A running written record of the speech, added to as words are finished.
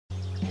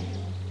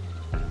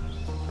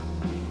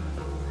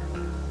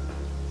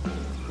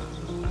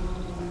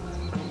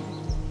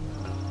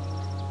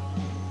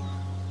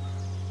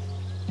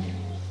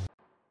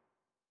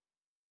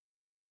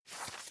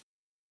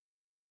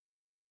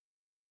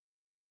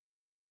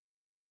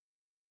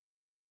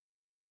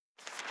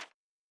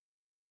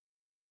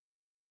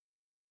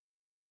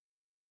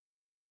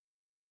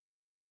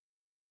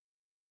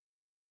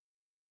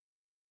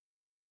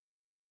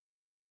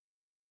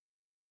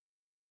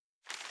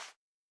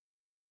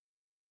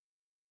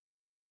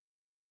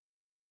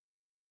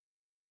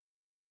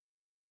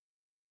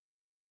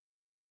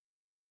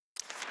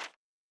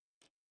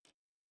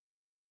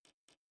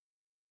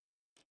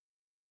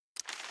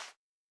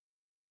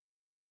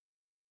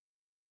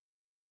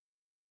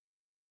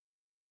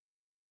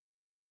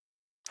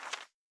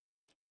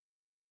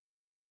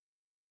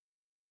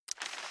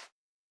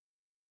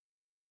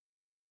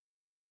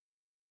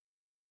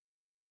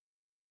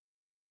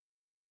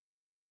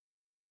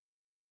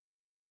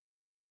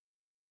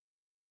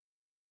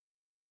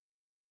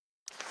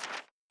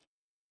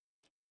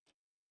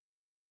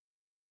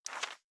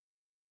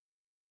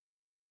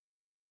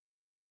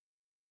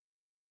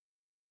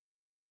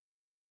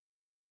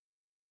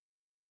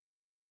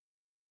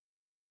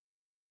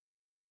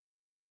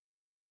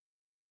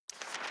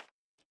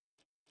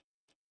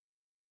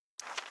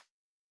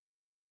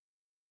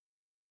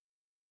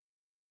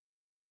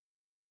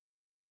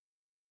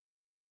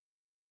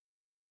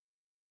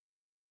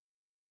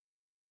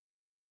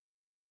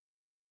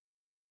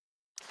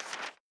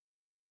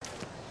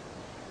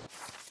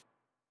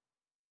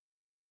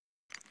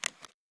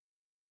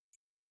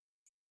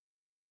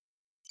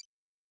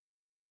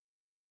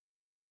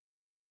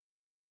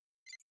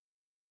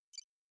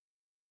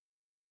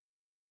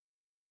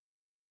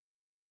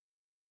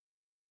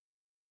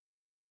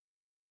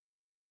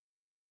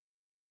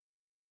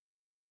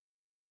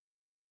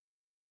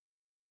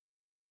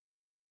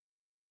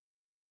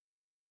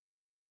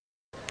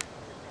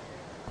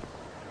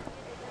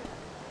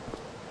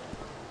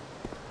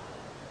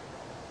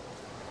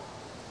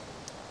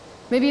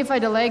Maybe if I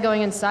delay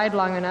going inside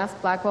long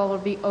enough, Blackwell will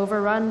be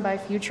overrun by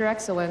future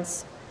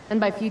excellence. And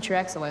by future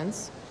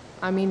excellence,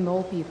 I mean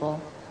mole people.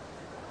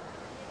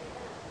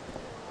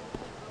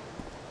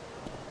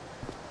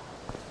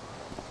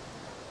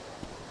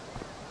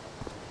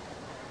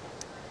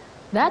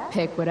 That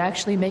pic would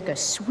actually make a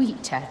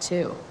sweet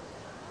tattoo.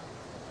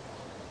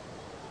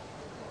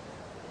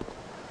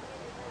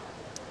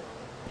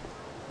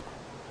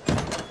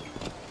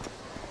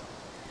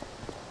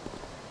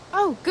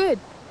 Oh, good.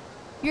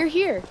 You're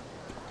here.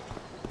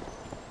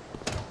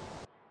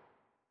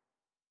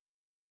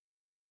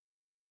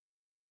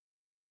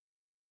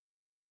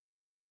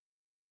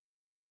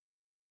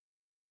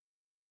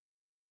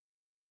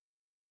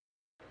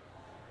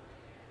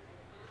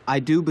 I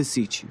do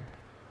beseech you,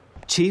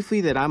 chiefly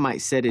that I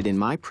might set it in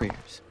my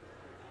prayers.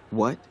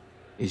 What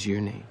is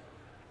your name?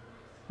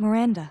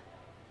 Miranda.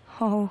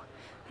 Oh,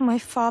 my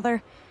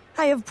father,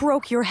 I have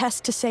broke your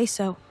hest to say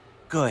so.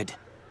 Good.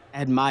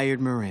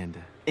 Admired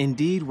Miranda,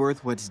 indeed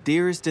worth what's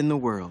dearest in the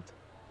world.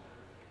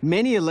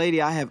 Many a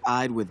lady I have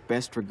eyed with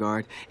best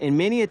regard, and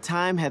many a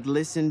time have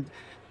listened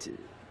to...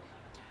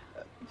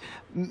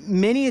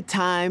 Many a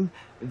time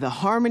the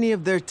harmony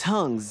of their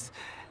tongues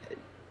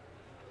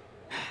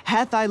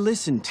hath I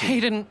listened to.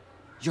 Hayden,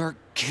 you're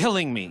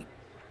killing me.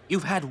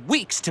 You've had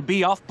weeks to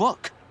be off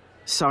book.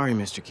 Sorry,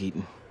 Mr.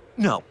 Keaton.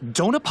 No,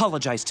 don't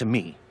apologize to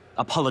me.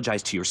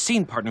 Apologize to your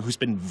scene partner, who's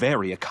been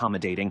very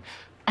accommodating,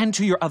 and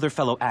to your other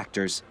fellow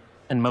actors,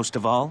 and most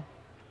of all,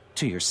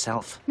 to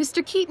yourself.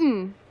 Mr.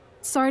 Keaton,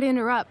 sorry to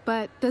interrupt,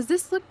 but does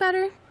this look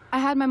better? I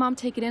had my mom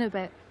take it in a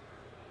bit.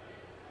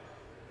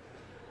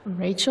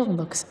 Рэйчel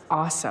looks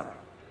awesome.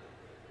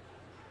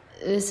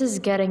 This is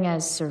getting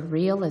as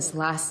surreal as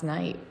last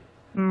night.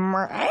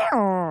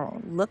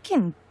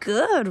 Looking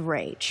good,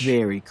 Rach.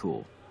 Very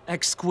cool.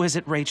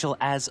 Exquisite, Рэйchel,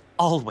 as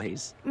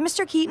always.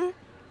 Mr. Keaton,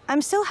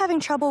 I'm still having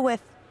trouble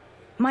with...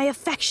 My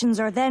affections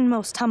are then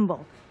most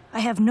humble. I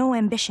have no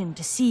ambition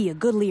to see a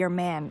goodlier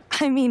man.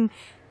 I mean,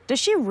 does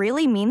she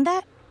really mean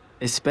that?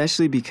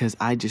 Especially because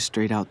I just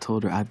straight out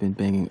told her I've been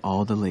banging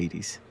all the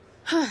ladies.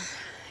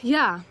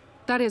 Yeah,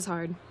 that is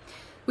hard.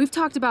 We've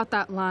talked about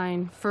that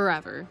line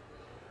forever.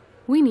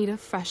 We need a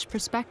fresh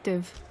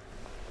perspective.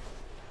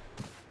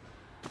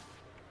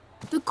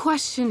 The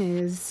question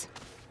is,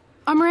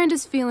 are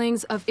Miranda's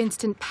feelings of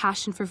instant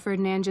passion for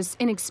Ferdinand just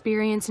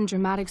inexperience in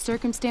dramatic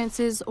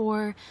circumstances,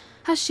 or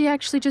has she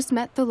actually just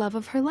met the love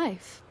of her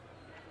life?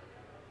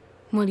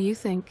 What do you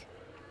think?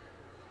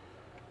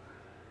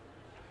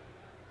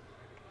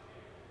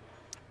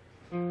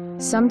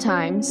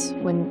 Sometimes,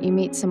 when you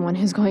meet someone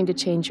who's going to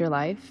change your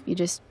life, you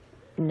just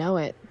know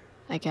it,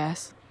 I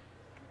guess.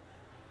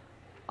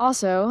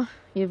 Also,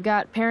 you've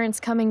got parents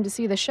coming to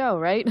see the show,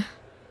 right?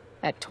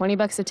 At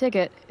 $20 a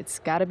ticket, it's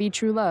gotta be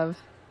true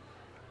love.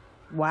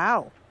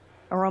 Wow.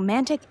 A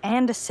romantic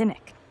and a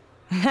cynic.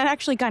 That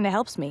actually kind of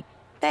helps me.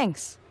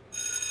 Thanks.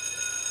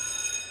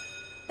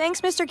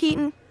 Thanks, Mr.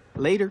 Keaton.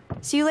 Later.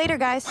 See you later,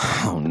 guys.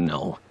 Oh,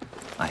 no.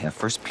 I have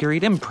first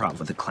period improv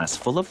with a class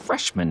full of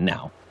freshmen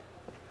now.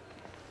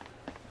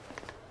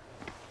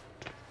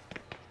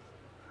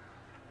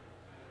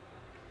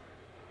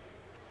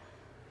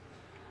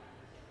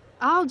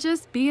 I'll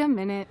just be a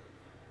minute.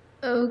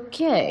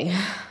 Okay,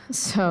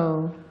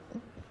 so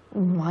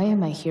why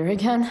am I here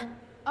again?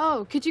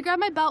 Oh, could you grab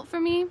my belt for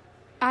me?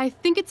 I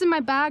think it's in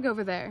my bag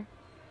over there.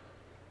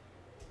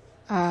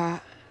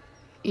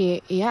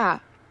 Yeah,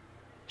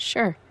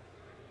 sure.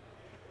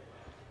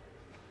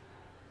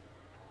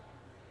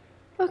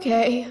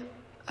 Okay,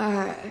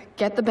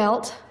 get the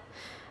belt.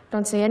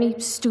 Don't say any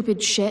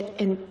stupid shit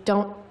and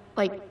don't,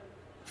 like,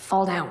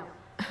 fall down.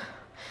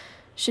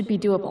 Should be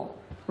doable,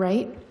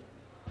 right?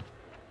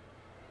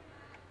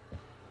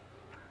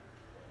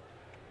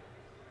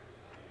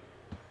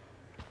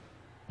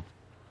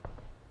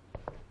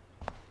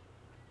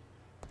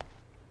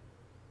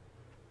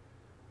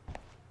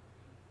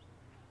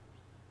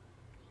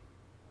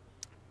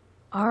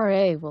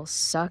 RA will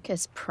suck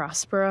as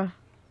Prospera.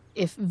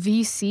 If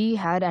VC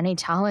had any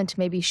talent,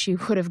 maybe she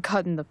would have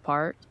gotten the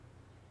part.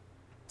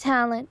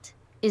 Talent?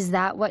 Is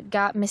that what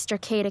got Mr.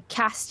 K to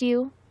cast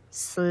you,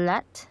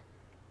 slut?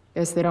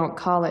 Guess they don't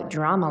call it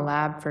Drama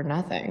Lab for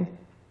nothing.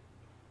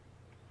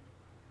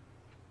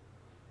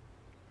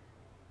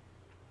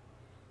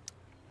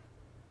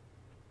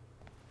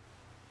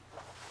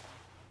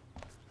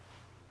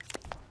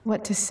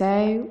 What to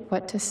say,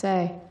 what to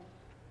say.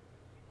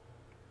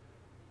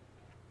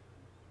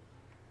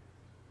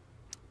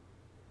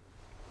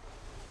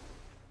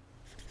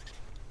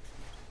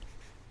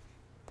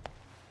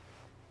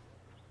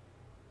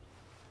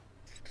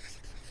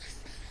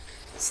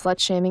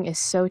 Slut-shaming is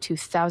so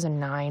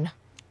 2009.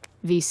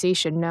 VC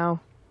should know.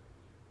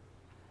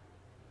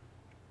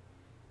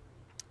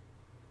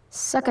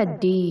 Suck a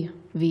D,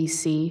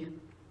 VC.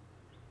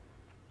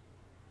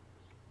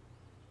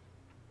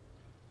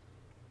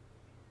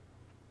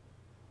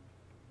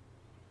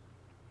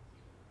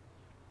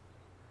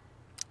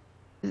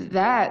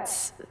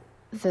 That's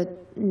the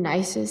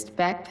nicest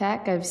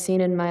backpack I've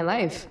seen in my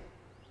life.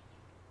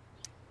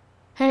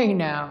 Hey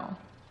now.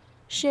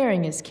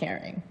 Sharing is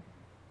caring.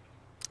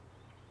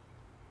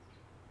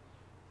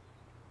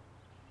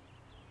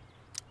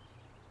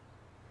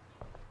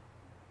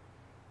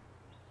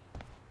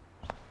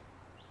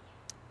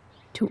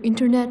 To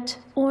internet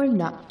or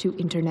not to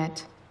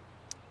internet?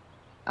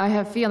 I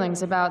have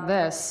feelings about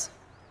this.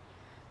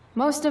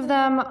 Most of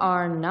them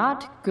are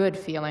not good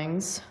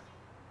feelings.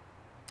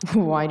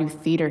 Why do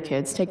theater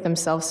kids take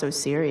themselves so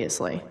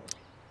seriously?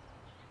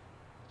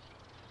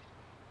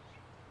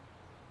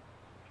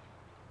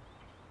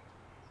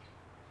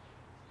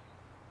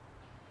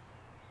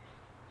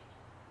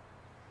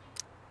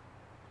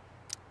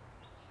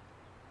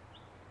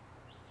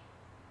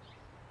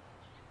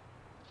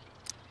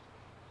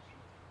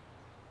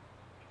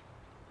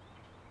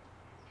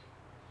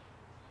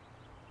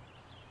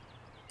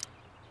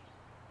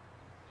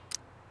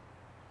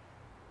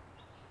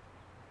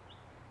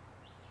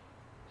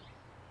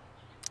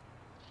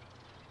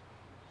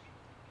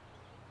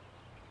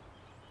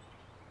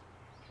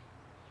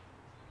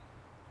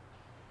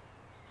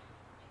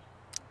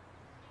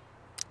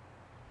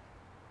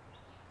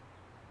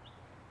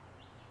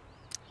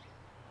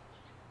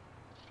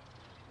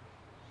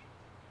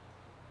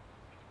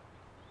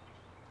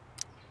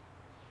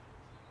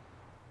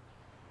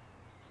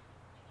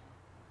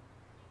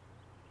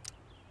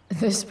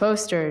 This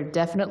poster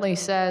definitely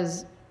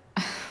says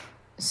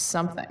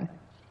something.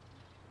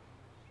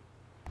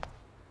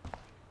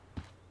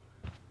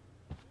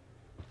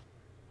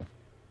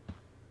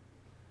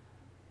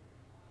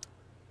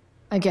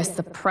 I guess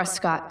the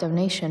Prescott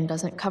donation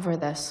doesn't cover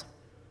this.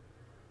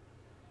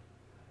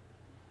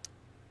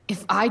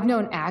 If I'd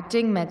known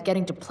acting meant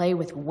getting to play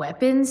with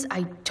weapons,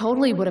 I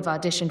totally would have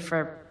auditioned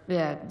for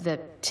the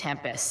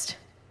Tempest.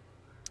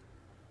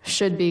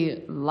 Should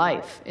be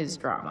life is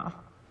drama.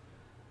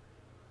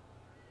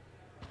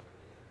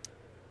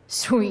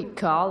 Sweet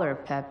collar,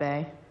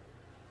 Pepe.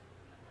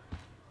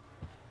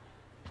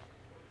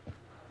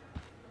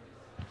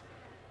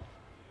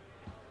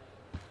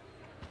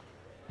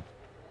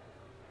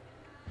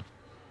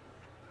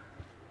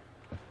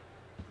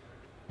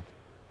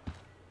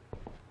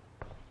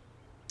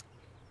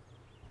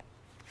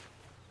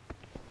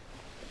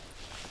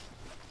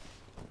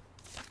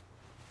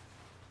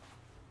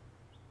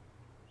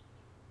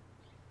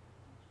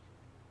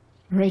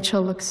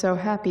 Рэйчел looks so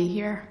happy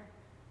here.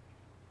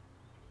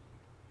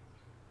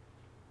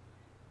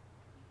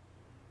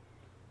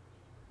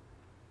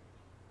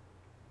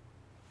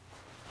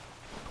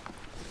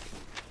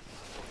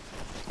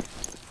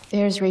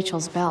 There's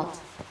Рэйчel's belt.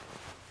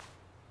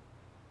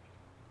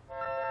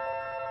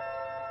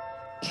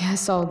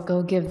 Guess I'll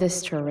go give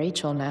this to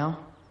Рэйчel now.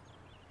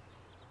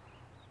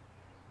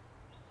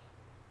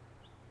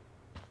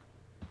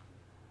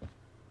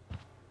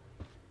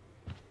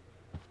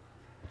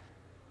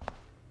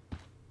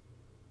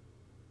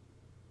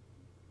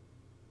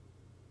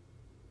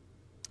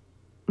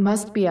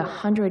 Must be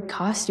 100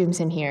 costumes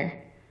in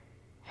here.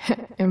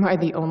 Am I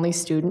the only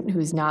student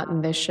who's not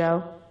in this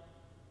show?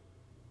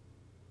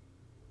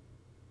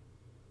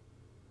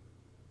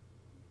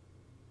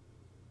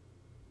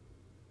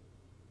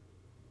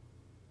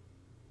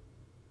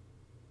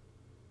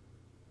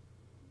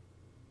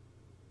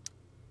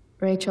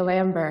 Рэйчel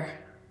Amber,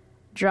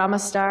 drama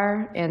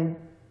star and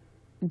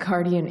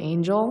guardian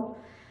angel.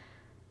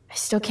 I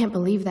still can't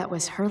believe that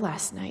was her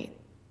last night.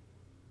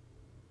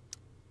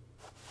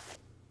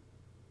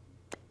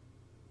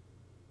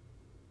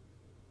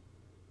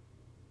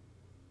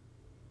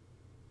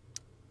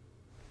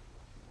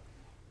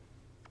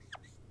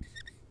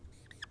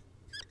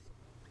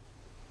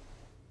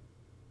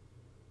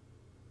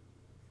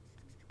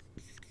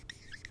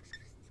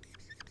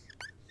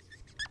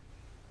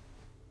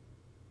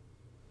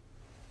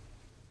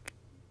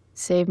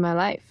 Save my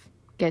life.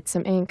 Get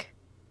some ink.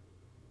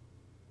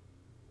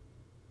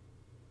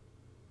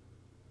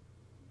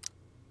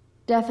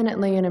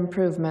 Definitely an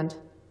improvement.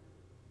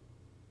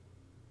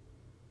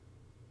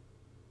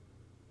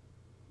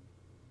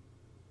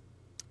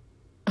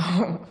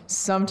 Oh,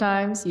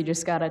 sometimes you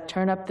just gotta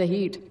turn up the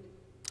heat.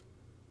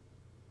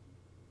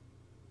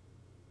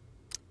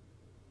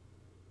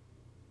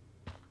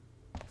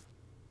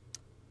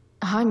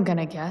 I'm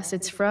gonna guess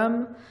it's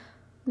from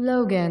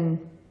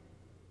Logan.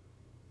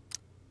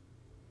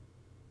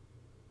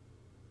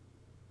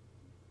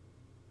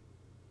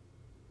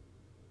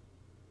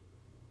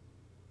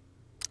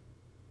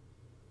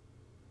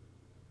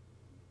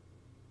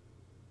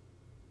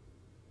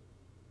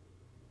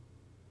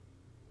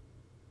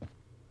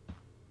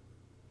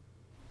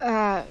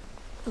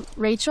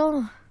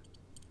 Рэйчel?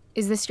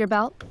 Is this your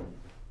belt?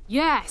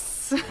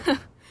 Yes!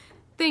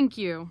 Thank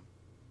you.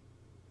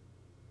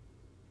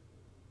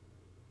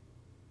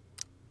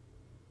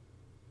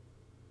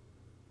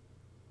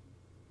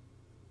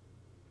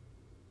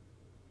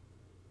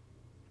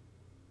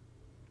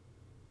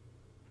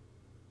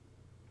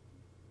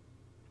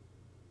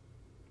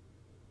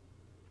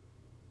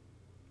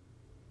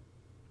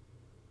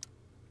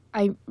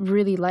 I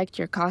really liked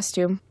your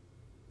costume.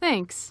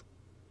 Thanks.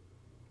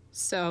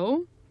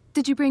 So,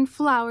 did you bring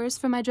flowers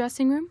for my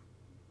dressing room?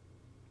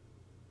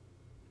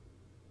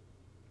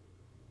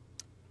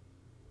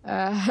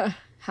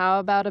 How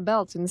about a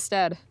belt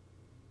instead?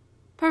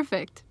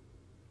 Perfect.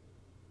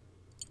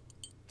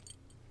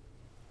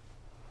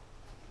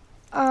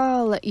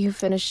 I'll let you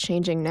finish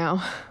changing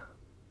now.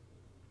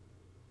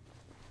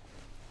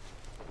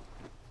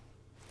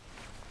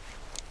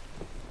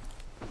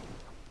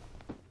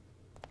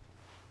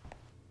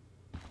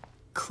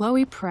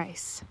 Chloe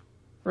Price.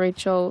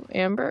 Рэйчel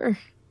Amber?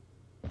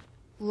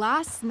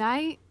 Last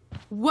night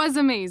was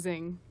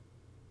amazing.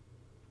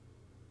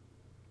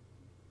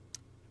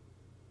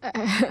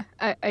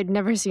 I'd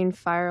never seen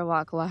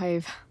Firewalk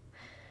live.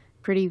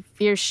 Pretty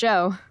fierce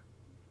show.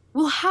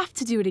 We'll have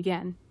to do it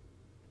again.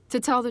 To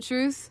tell the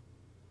truth,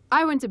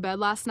 I went to bed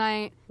last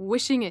night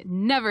wishing it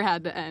never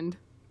had to end.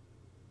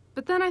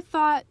 But then I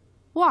thought,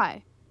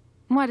 why?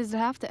 Why does it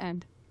have to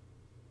end?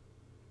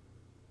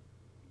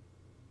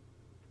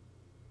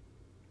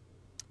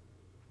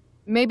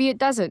 Maybe it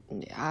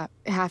doesn't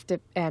have to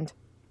end.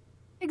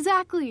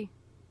 Exactly.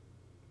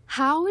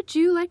 How would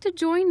you like to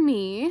join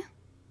me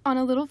on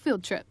a little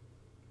field trip?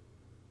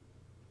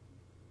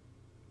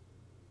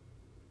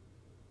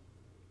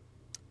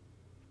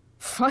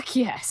 Fuck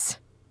yes.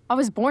 I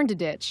was born to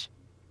ditch.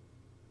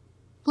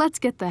 Let's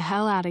get the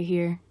hell out of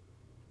here.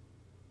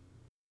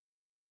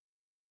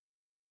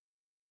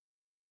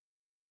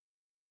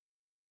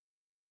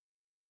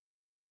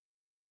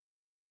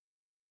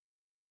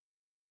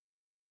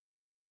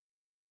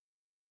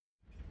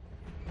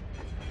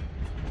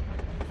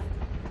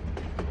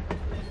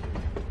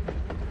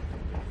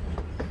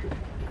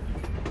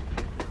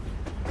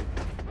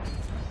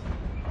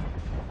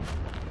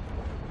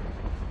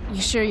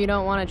 You sure you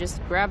don't want to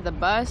just grab the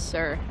bus,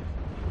 or...?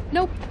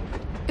 Nope.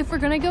 If we're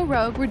gonna go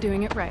rogue, we're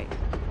doing it right.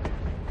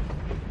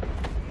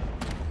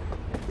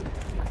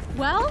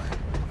 Well?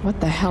 What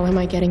the hell am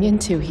I getting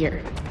into here?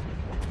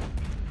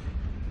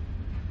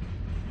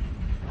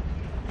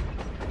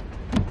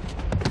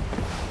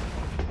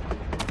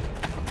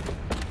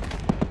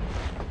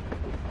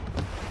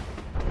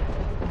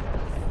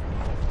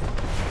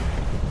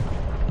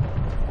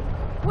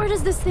 Where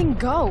does this thing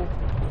go?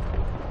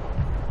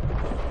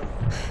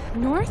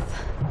 North?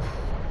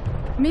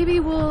 Maybe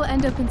we'll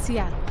end up in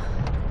Seattle.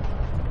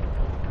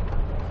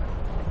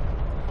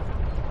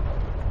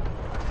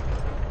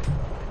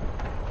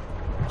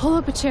 Pull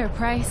up a chair,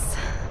 Price.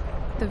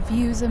 The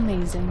view's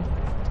amazing.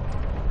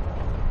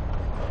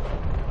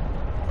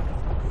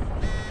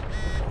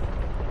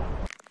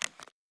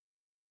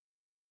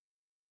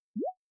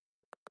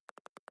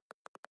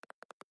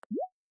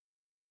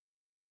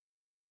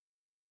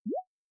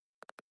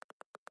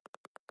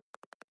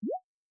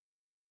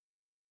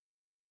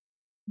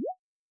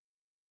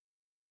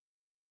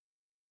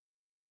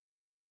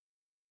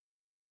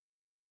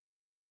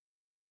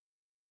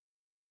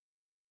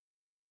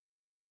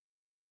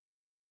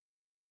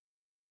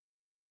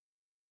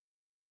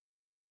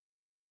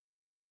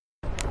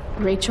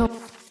 Рэйчel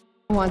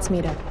wants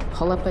me to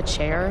pull up a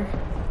chair.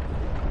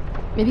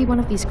 Maybe one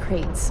of these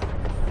crates.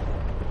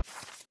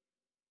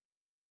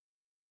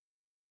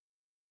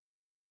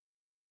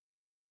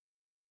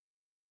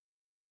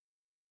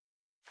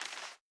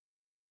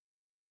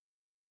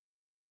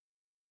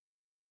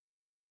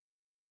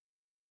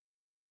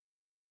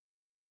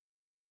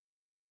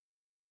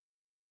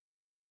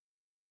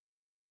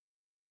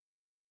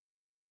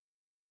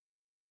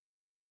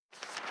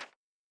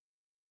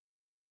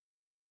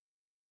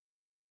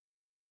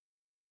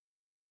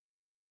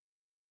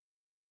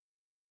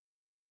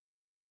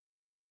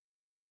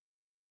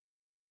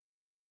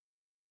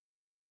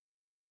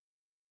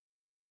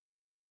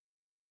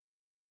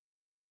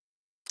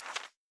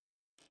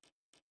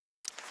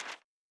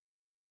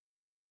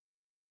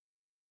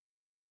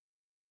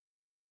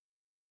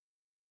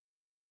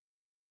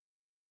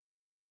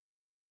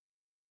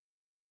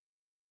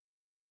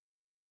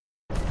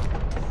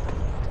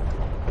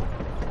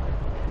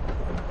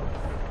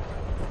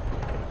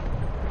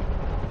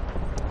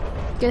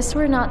 Guess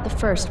we're not the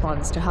first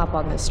ones to hop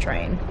on this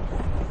train.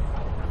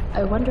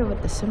 I wonder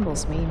what the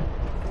symbols mean.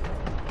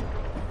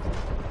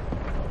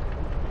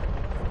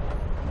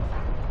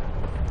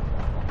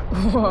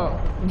 Whoa,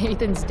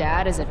 Nathan's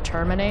dad is a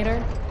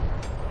Terminator?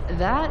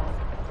 That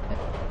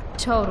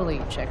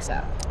totally checks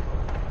out.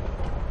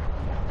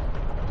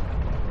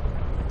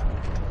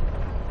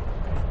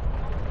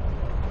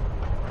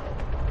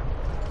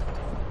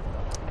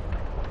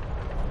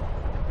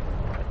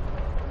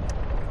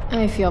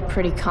 I feel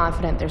pretty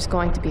confident there's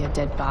going to be a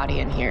dead body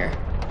in here.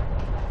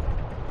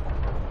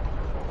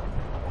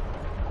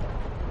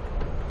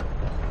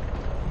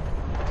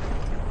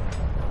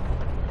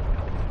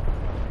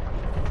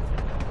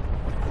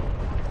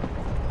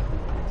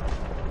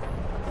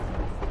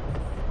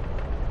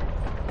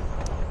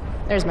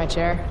 There's my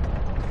chair.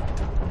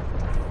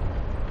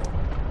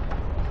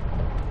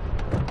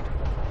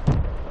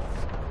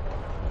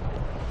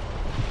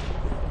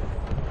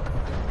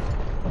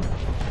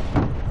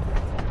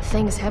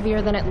 Thing's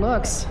heavier than it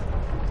looks.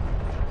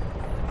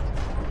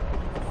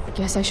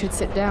 Guess I should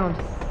sit down.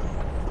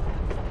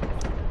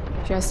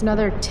 Just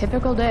another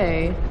typical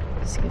day,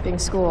 skipping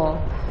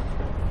school,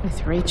 with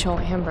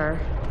Рэйчel Amber.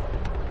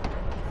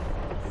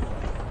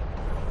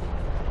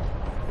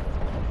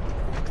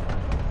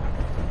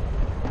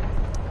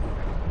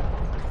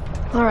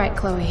 All right,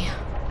 Chloe.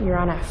 You're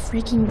on a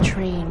freaking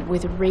train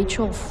with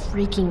Рэйчел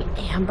freaking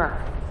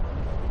Amber.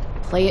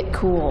 Play it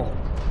cool.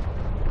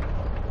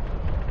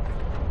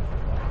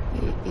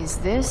 Is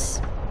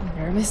this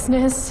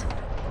nervousness?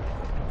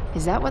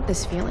 Is that what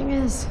this feeling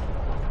is?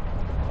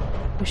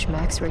 Wish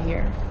Max were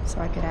here so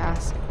I could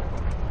ask.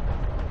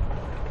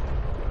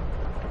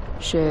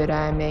 Should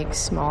I make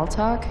small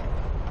talk?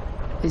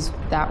 Is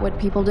that what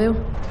people do?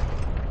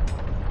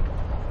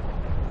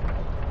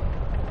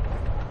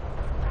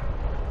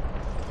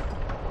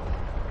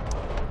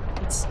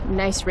 It's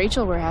nice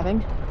Рэйчel we're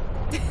having.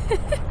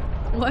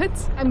 What?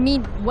 I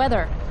mean,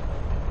 weather.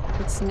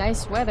 It's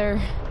nice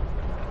weather.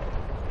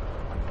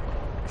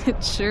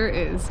 It sure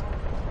is.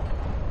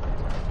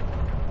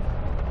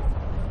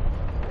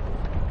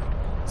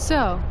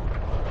 So,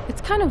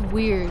 it's kind of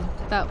weird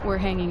that we're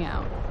hanging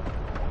out.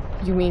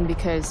 You mean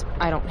because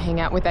I don't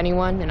hang out with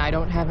anyone and I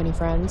don't have any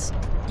friends?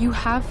 You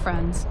have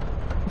friends.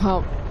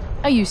 Well,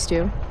 I used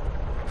to.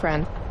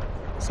 Friend.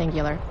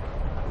 Singular.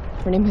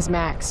 Her name was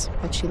Max,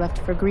 but she left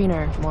for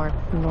greener, more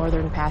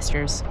northern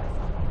pastures.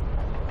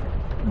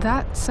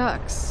 That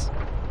sucks.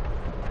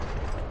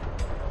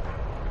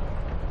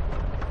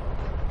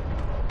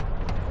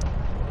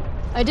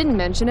 I didn't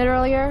mention it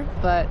earlier,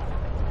 but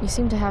you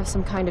seem to have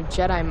some kind of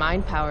Jedi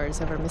mind powers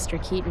over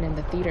Mr. Keaton and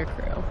the theater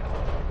crew.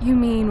 You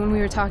mean when we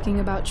were talking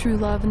about true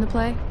love in the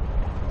play?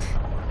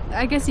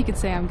 I guess you could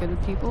say I'm good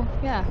with people,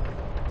 yeah.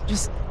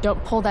 Just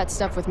don't pull that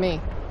stuff with me.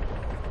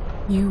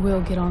 You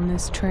will get on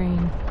this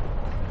train.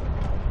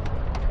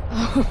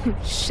 Oh,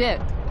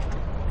 shit.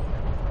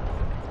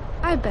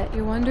 I bet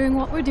you're wondering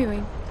what we're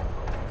doing.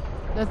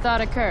 The thought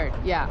occurred,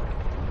 yeah.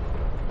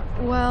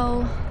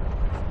 Well,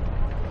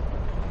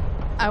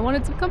 I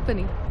wanted some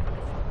company.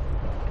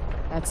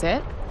 That's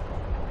it?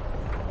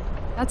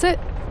 That's it.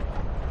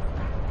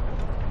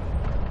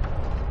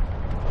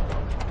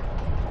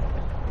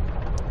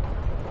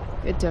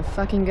 Good to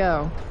fucking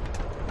go.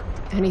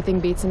 Anything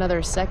beats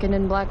another second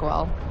in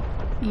Blackwell.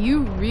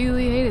 You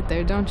really hate it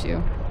there, don't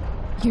you?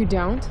 You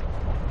don't?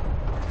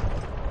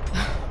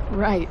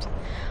 Right.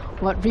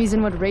 What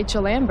reason would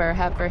Рэйчel Amber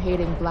have for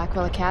hating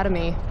Blackwell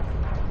Academy?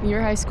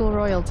 Your high school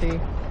royalty.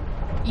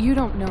 You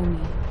don't know me.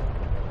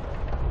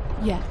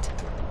 Yet.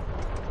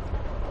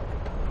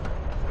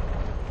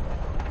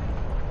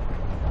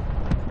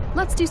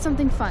 Let's do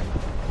something fun.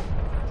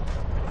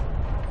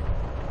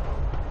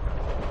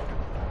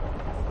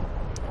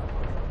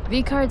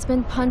 V-card's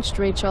been punched,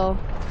 Рэйчel.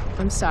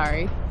 I'm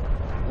sorry.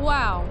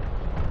 Wow.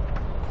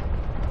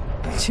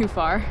 Too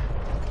far.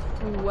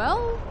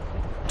 Well,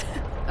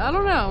 I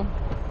don't know.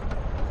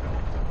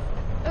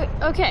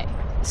 Okay,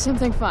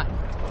 something fun.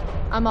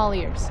 I'm all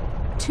ears.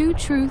 2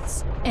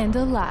 truths and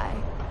a lie.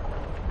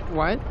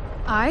 What?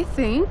 I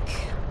think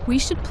we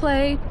should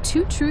play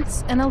 2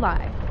 truths and a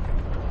lie.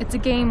 It's a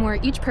game where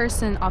each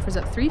person offers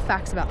up 3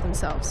 facts about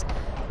themselves,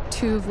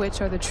 2 of which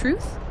are the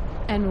truth,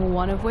 and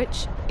 1 of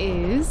which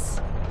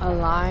is... a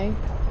lie?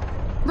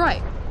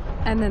 Right.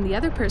 And then the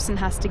other person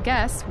has to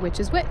guess which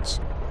is which.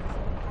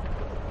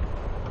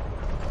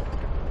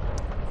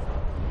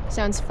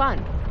 Sounds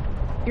fun.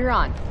 You're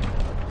on.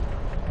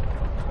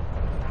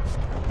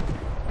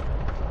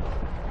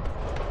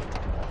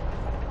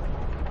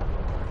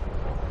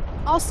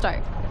 I'll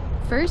start.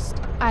 First,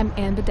 I'm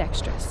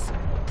ambidextrous.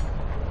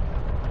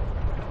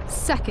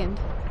 Second,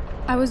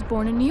 I was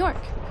born in New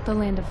York, the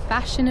land of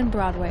fashion and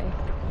Broadway,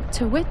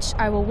 to which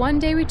I will one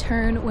day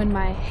return when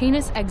my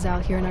heinous exile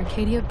here in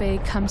Arcadia Bay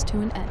comes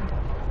to an end.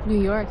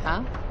 New York,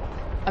 huh?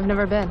 I've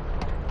never been.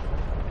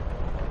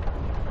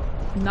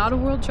 Not a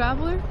world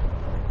traveler?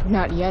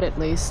 Not yet, at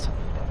least.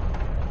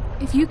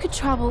 If you could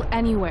travel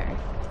anywhere,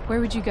 where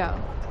would you go?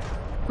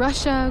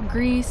 Russia,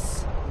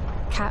 Greece,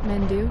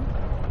 Kathmandu?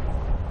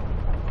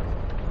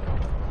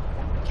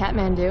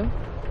 Kathmandu?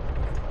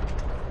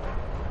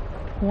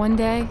 One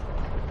day,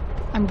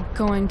 I'm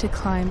going to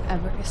climb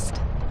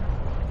Everest.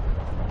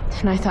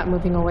 And I thought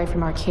moving away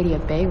from Arcadia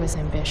Bay was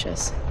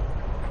ambitious.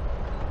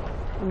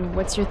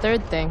 What's your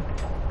third thing?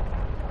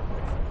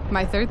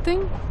 My third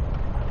thing?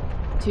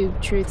 2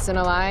 truths and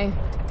a lie?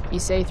 You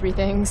say 3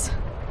 things?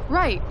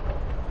 Right.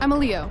 I'm a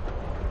Leo.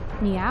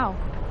 Meow.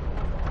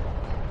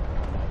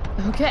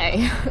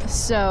 Okay,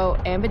 so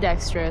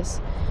ambidextrous,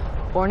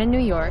 born in New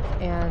York,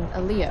 and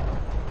a Leo.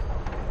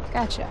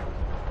 Gotcha.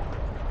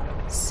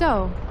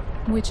 So,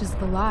 which is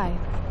the lie?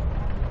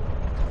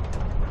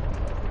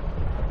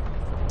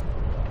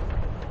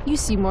 You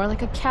seem more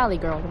like a Cali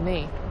girl to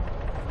me.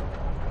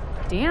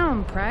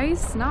 Damn,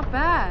 Price, not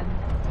bad.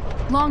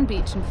 Long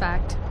Beach, in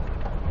fact.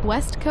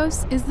 West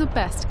Coast is the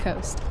best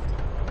coast.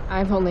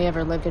 I've only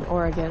ever lived in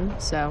Oregon,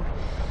 so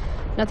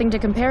nothing to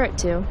compare it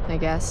to, I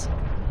guess.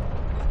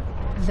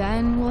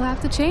 Then we'll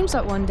have to change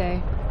that one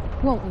day,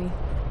 won't we?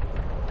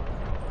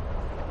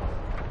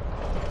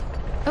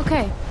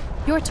 Okay,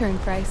 your turn,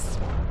 Price.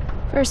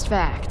 First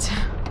fact.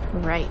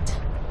 Right.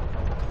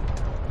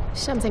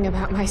 Something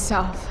about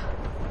myself.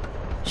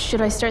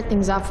 Should I start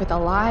things off with a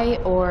lie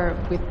or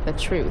with the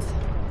truth?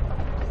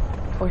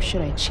 Or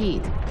should I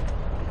cheat?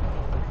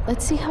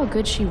 Let's see how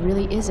good she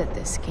really is at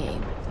this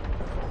game.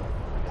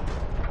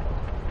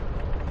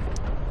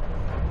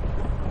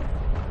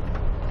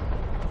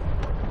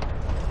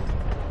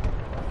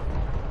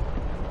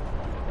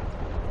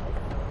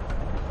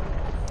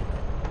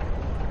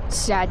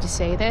 sad to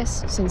say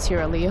this, since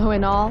you're a Leo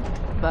and all,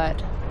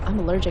 but I'm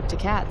allergic to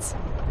cats.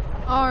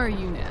 Are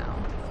you now?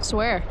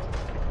 Swear.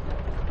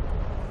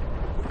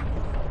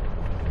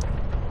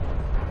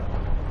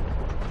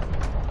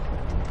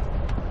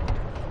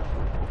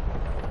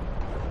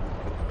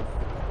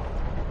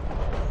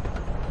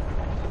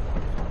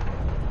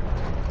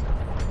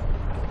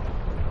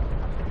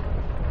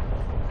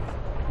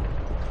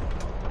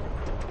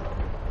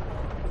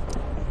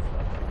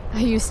 I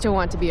used to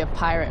want to be a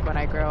pirate when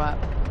I grow up.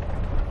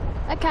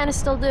 I kinda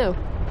still do.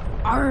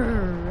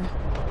 Arr.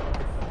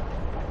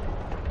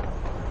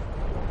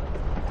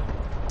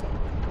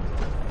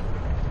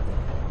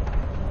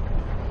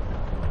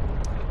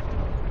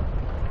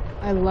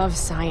 I love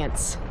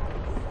science.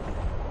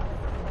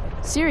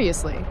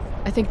 Seriously,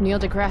 I think Neil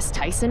deGrasse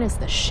Tyson is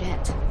the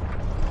shit.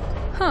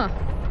 Huh.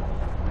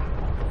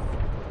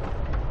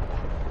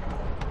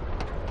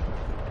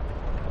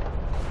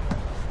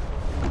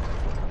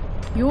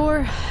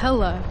 You're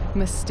hella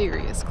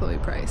mysterious, Chloe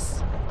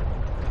Price.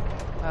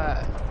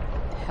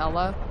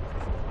 Hella?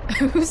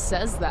 Who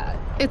says that?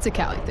 It's a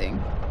Cali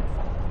thing.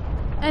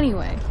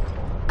 Anyway,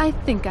 I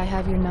think I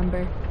have your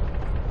number.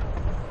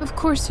 Of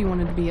course you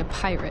wanted to be a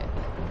pirate.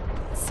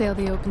 Sail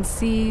the open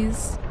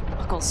seas.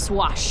 Uncle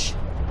Swash.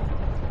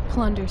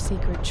 Plunder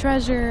secret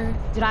treasure.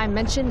 Did I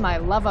mention my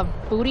love of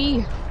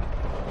booty?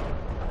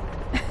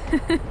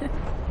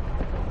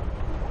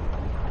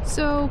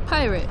 So,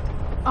 pirate.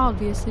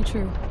 Obviously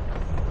true.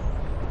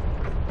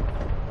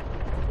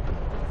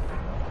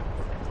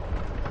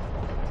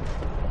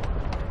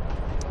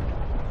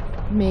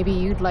 Maybe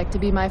you'd like to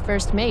be my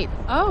first mate.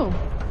 Oh,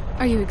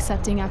 are you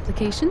accepting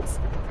applications?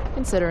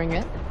 Considering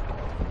it.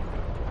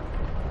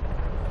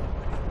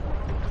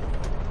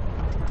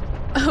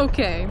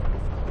 Okay.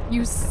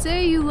 You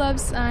say you love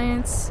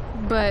science,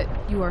 but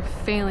you are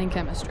failing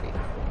chemistry.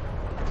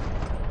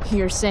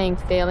 You're saying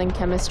failing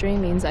chemistry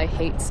means I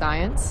hate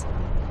science?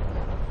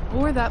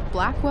 Or that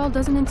Blackwell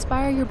doesn't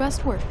inspire your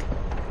best work.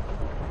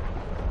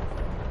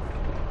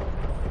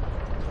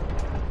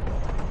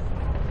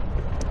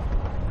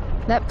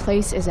 That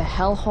place is a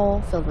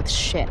hellhole filled with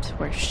shit,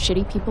 where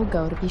shitty people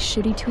go to be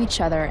shitty to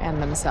each other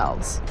and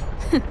themselves.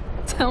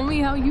 Tell me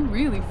how you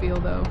really feel,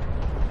 though.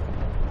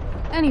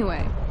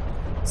 Anyway,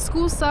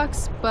 school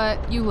sucks,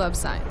 but you love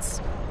science.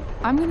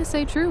 I'm gonna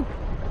say true.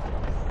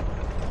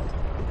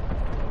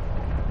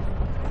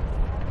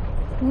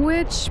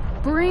 Which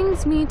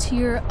brings me to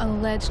your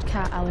alleged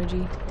cat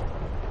allergy.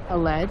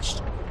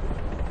 Alleged?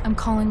 I'm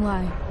calling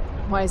lie.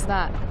 Why is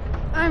that?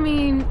 I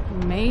mean,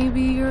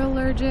 maybe you're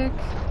allergic,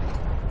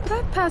 but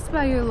I've passed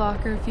by your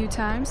locker a few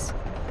times,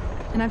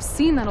 and I've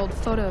seen that old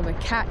photo of a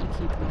cat you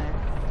keep in there.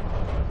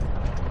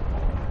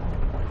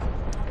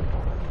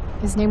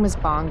 His name was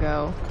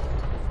Bongo.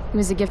 He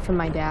was a gift from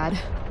my dad.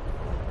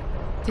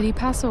 Did he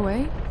pass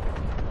away?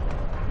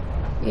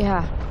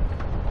 Yeah.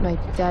 My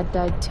dad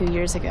died 2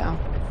 years ago.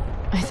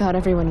 I thought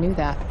everyone knew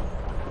that.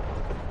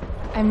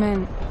 I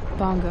meant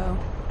Bongo.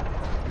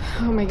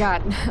 Oh my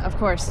god, of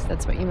course,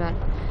 that's what you meant.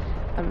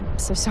 I'm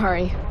so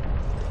sorry.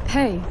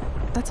 Hey,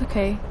 that's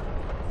okay.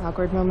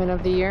 Awkward moment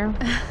of the year?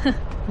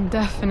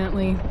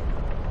 Definitely.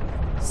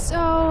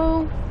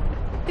 So,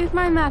 if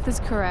my math is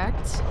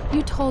correct,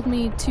 you told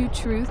me 2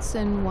 truths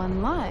and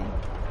 1 lie.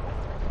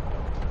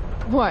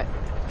 What?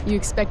 You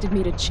expected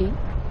me to cheat?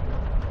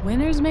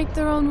 Winners make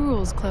their own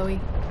rules, Chloe.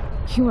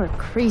 You are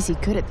crazy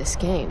good at this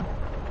game.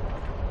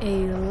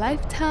 A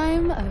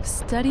lifetime of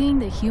studying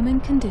the human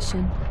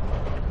condition.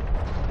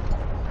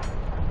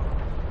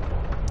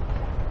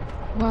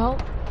 Well,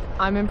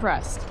 I'm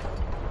impressed.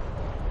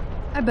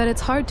 I bet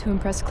it's hard to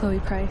impress Chloe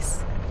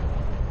Price.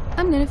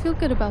 I'm gonna feel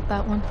good about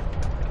that one.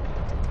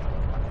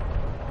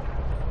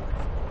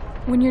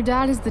 When your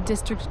dad is the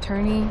district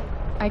attorney,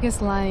 I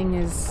guess lying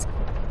is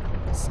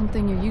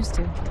something you're used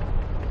to.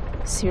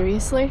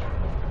 Seriously?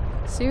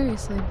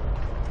 Seriously.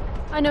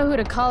 I know who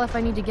to call if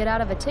I need to get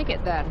out of a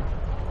ticket then.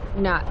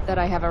 Not that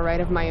I have a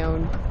right of my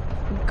own.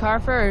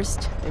 Car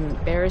first,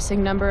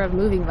 embarrassing number of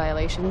moving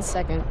violations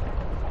second.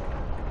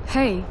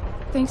 Hey,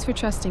 thanks for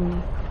trusting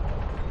me.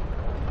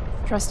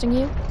 Trusting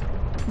you?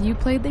 You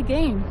played the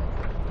game.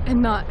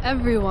 And not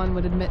everyone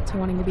would admit to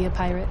wanting to be a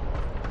pirate.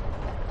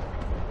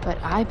 But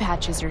eye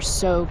patches are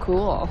so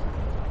cool.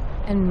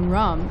 And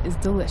rum is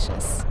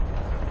delicious.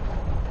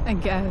 I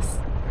guess.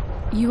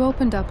 You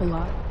opened up a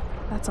lot,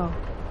 that's all.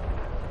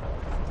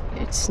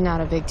 It's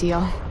not a big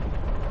deal.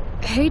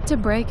 Hate to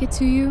break it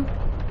to you,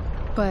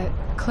 but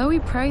Chloe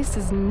Price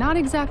is not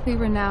exactly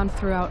renowned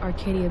throughout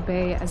Arcadia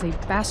Bay as a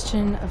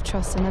bastion of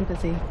trust and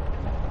empathy.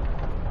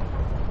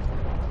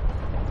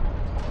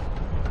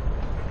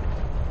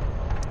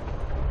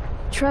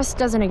 Trust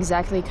doesn't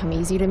exactly come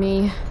easy to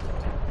me.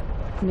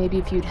 Maybe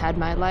if you'd had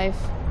my life,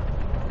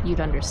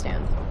 you'd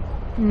understand.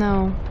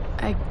 No,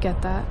 I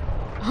get that.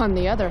 On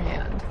the other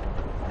hand,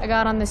 I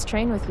got on this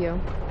train with you,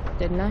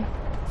 didn't I?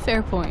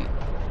 Fair point.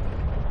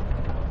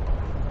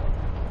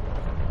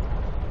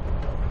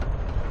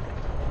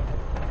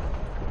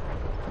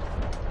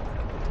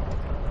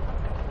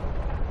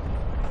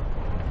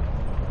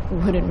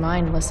 Wouldn't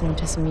mind listening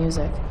to some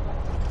music.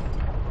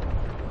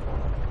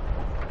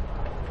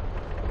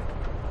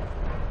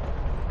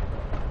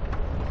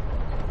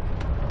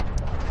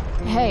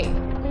 Hey,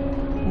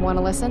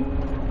 wanna listen?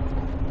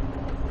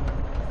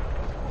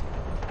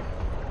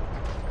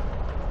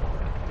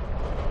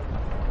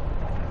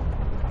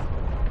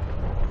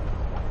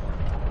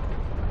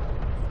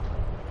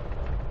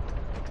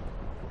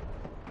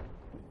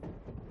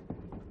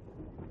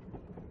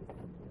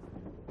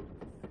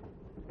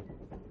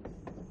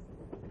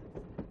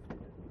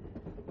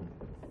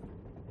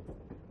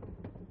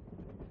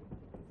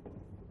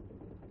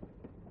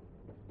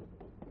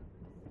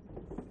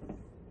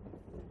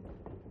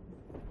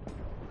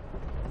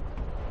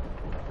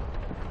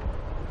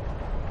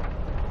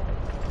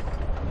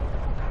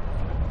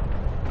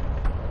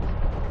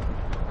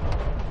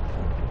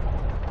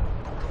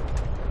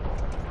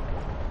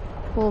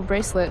 Cool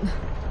bracelet.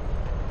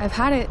 I've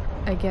had it,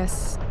 I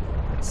guess,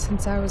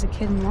 since I was a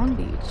kid in Long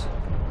Beach.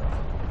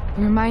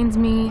 It reminds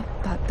me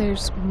that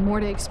there's more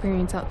to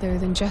experience out there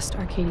than just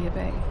Arcadia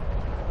Bay.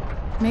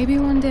 Maybe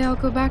one day I'll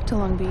go back to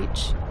Long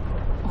Beach.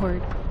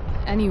 Or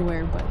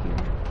anywhere but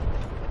here.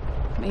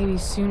 Maybe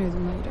sooner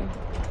than later.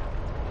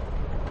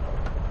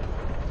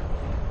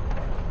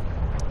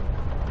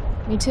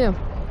 Me too.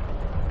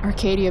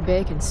 Arcadia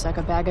Bay can suck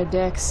a bag of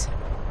dicks.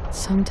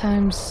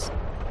 Sometimes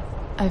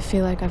I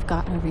feel like I've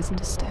got no reason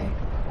to stay.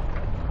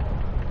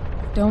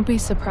 Don't be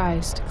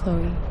surprised,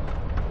 Chloe,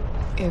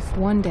 if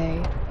one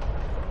day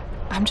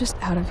I'm just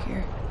out of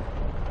here.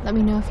 Let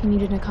me know if you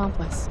need an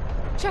accomplice.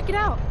 Check it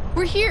out!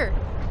 We're here!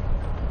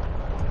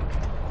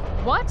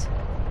 What?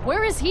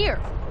 Where is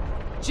here?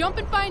 Jump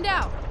and find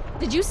out!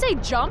 Did you say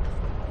jump?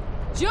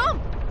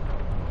 Jump!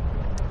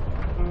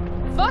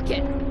 Fuck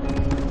it!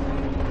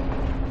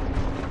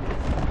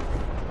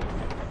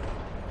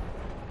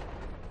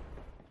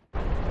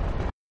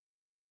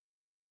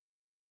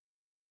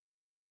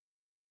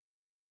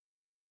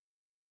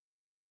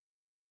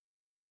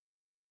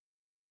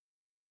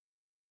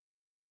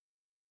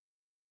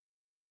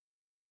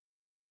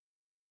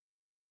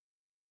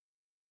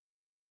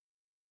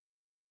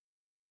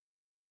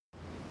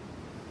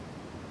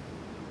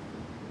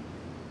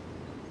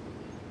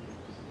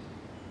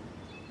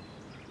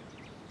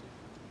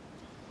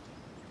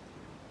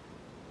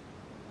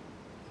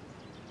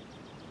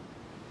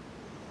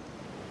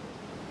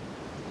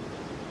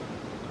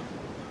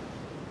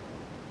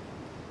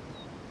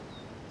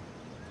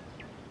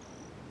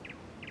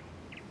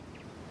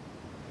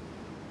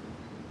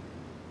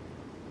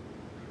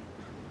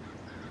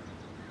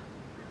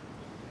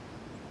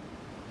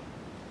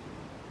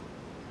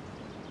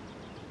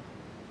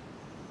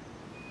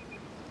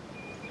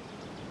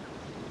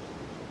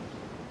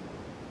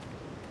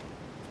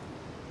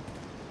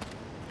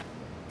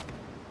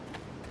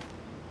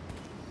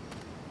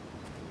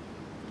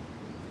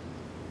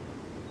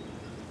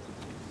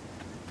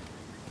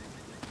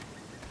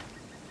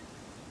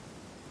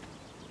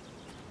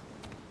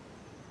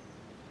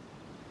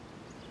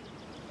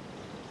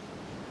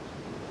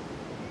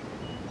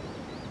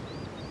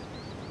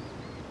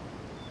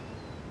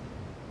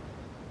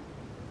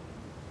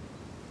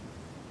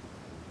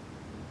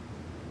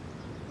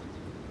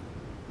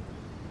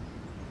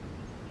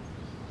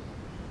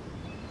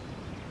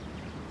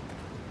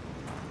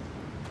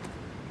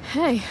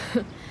 Hey,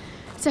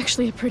 it's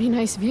actually a pretty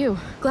nice view.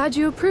 Glad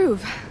you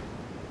approve.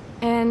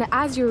 And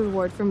as your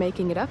reward for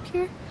making it up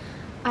here,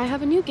 I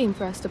have a new game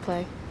for us to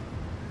play.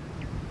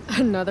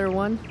 Another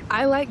one?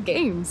 I like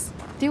games.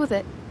 Deal with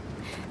it.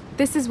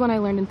 This is one I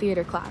learned in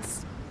theater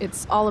class.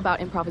 It's all about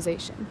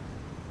improvisation.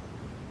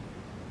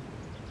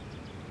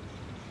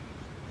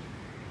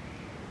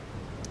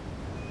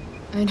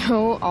 I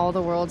know all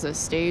the world's a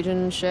stage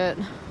and shit,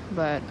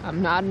 but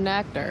I'm not an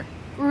actor.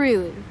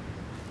 Really?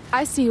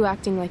 I see you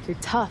acting like you're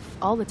tough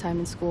all the time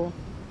in school.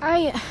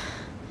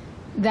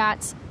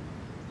 That's...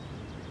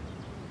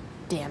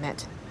 Damn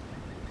it.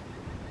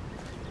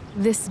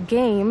 This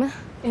game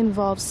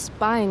involves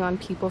spying on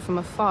people from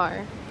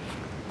afar.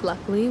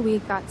 Luckily, we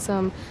got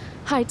some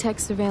high-tech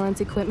surveillance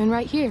equipment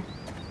right here.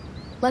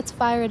 Let's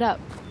fire it up.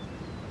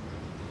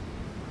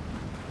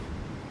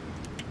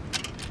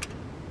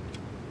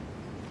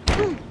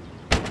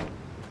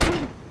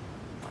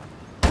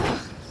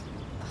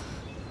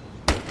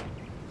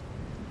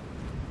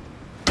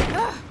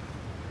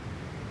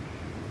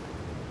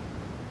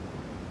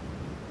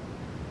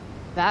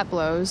 That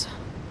blows.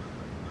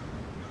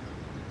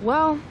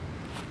 Well,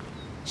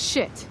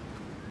 shit.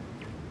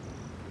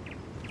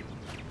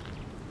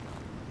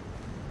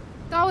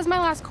 That was my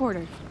last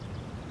quarter.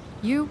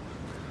 You?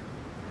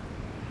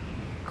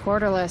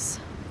 Quarterless.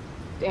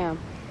 Damn.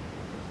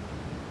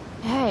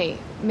 Hey,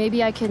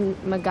 maybe I can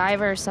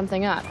MacGyver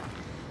something up.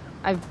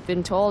 I've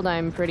been told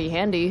I'm pretty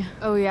handy.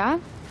 Oh, yeah?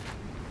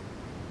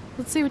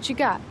 Let's see what you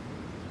got.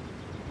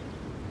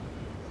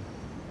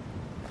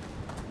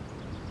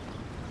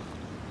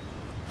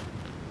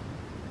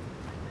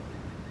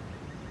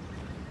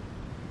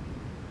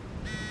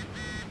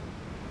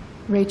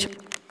 Рэйчel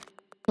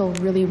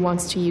really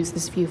wants to use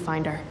this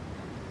viewfinder.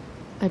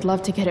 I'd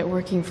love to get it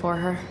working for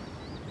her.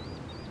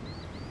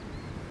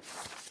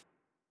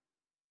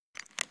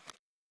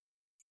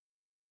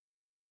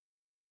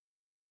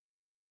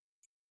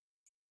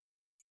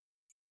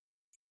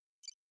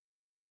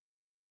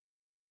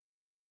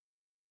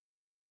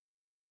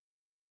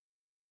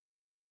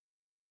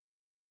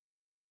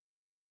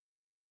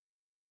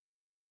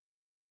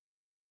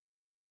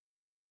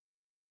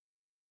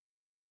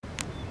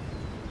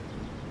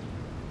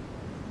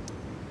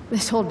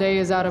 This whole day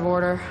is out of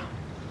order,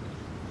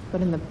 but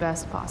in the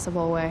best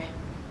possible way.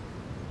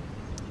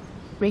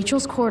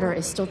 Rachel's quarter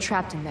is still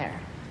trapped in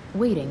there,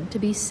 waiting to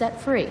be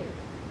set free.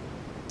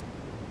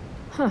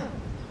 Huh.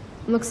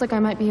 Looks like I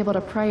might be able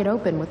to pry it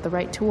open with the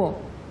right tool.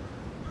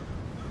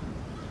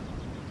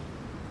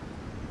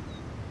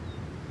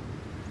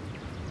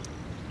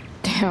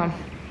 Damn,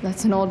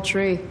 that's an old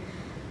tree.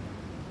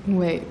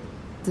 Wait,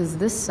 does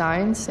this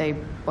sign say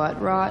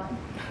butt rot?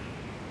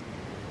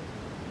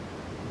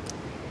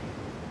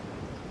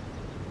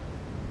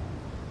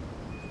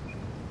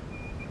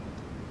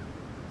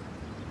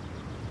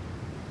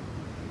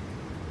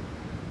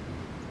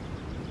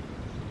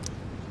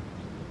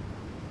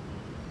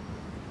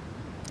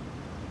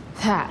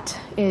 That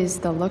is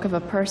the look of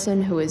a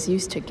person who is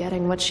used to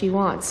getting what she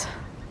wants.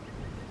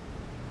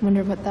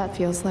 Wonder what that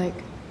feels like.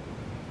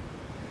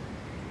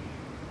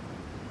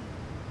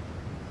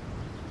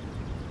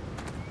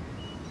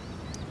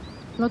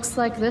 Looks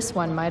like this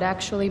one might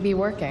actually be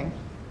working.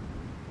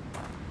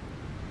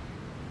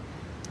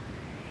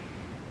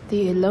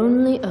 The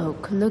lonely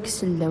oak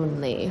looks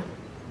lonely.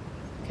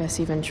 Guess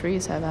even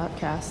trees have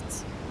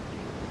outcasts.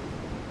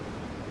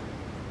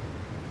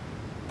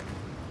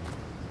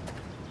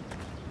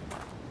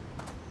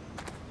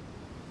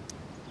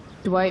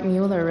 Dwight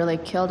Mueller really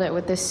killed it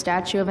with this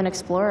statue of an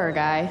explorer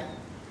guy.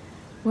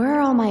 Where are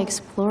all my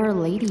explorer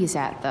ladies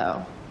at,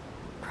 though?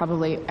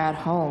 Probably at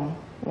home,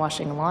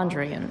 washing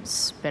laundry and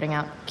spitting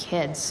out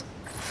kids.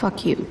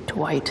 Fuck you,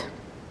 Dwight.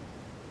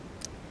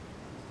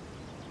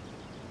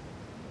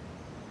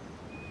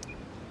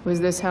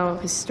 Was this how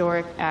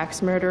historic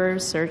axe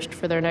murderers searched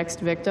for their next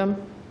victim?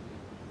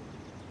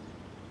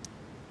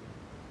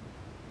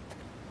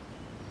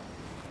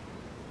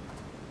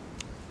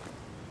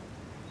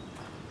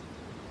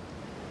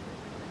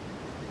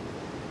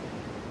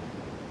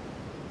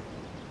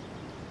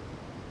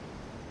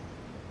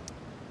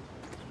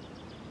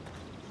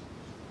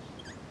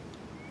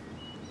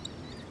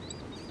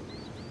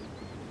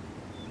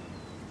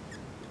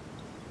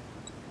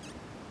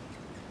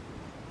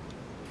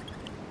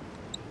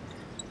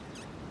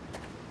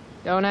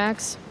 Don't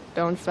axe,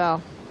 don't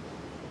fell.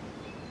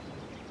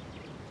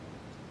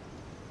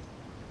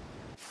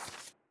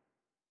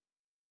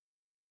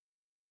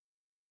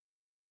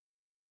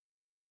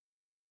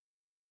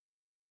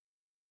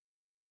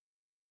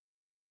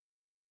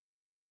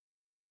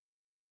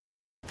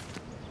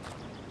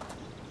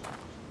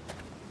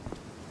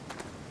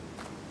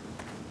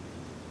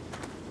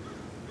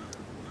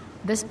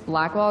 This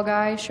Blackwall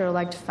guy sure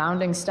liked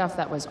founding stuff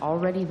that was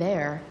already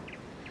there.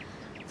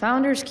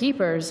 Founders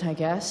keepers, I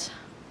guess.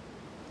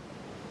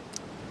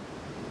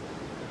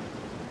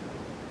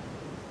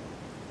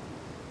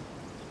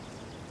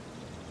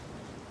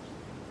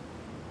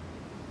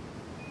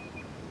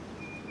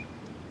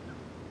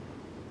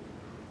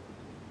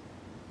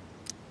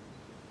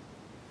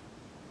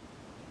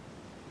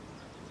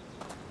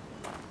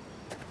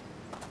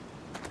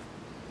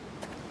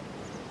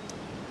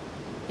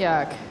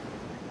 Yuck.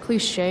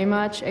 Cliché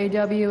much,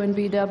 AW and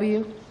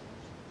BW?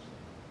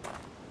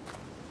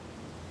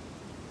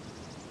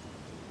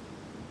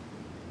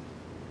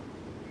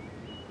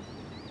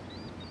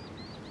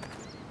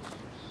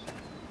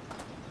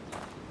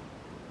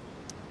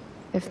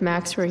 If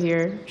Max were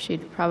here,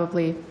 she'd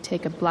probably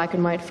take a black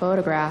and white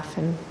photograph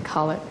and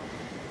call it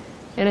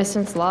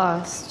Innocence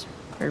Lost,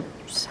 or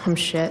some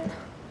shit.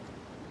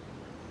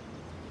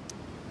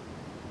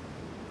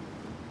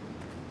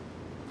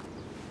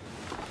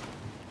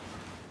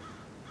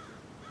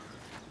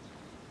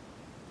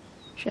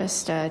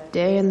 Just a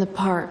day in the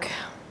park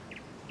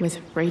with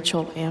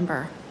Рэйчел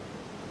Amber.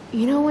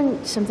 You know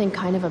when something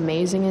kind of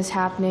amazing is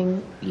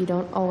happening, you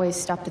don't always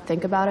stop to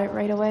think about it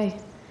right away?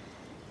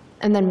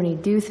 And then when you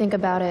do think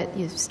about it,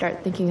 you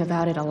start thinking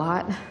about it a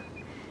lot.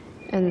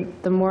 And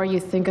the more you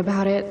think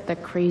about it, the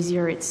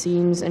crazier it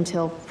seems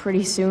until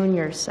pretty soon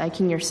you're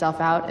psyching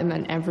yourself out and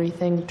then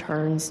everything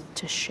turns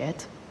to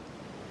shit.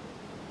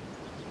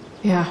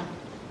 Yeah,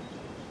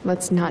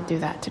 let's not do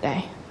that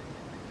today.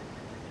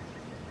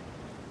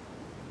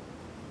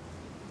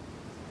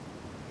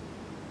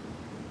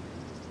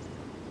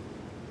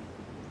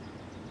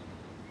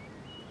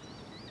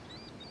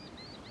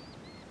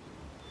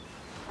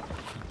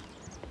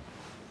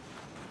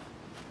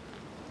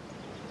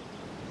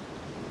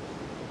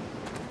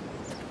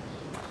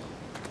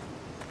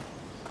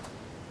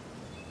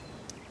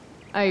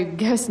 I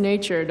guess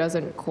nature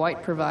doesn't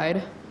quite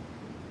provide.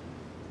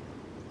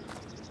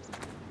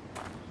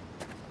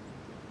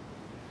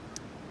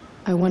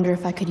 I wonder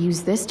if I could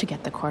use this to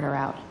get the quarter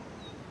out.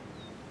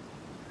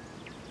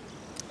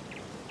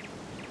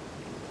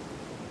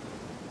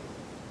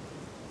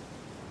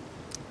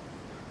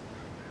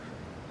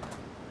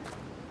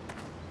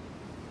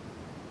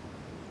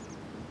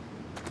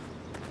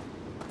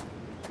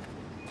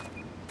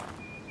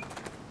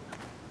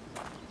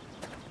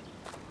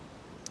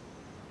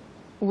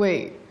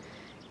 Wait,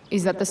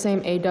 is that the same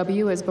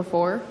AW as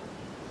before?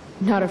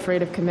 Not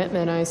afraid of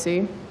commitment, I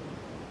see.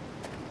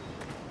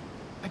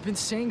 I've been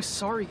saying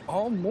sorry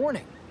all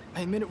morning.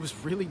 I admit it was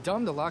really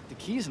dumb to lock the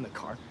keys in the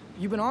car,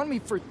 You've been on me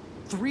for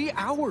 3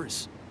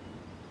 hours.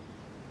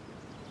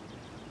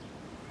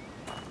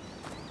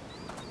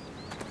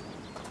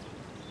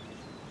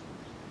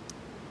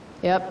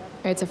 Yep,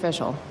 it's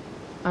official.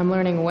 I'm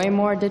learning way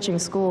more ditching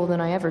school than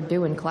I ever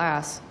do in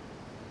class.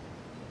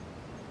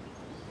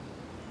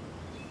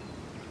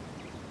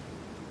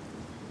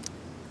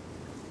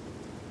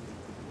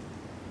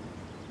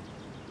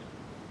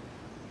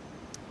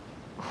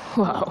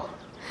 Whoa,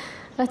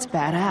 that's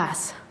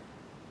badass.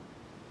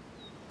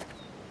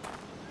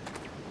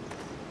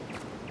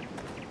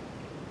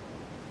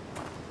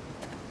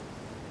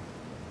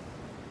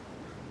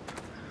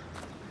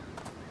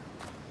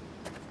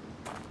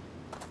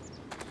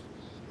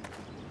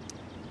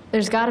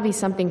 There's gotta be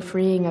something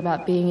freeing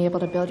about being able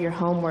to build your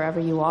home wherever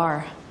you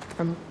are,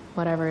 from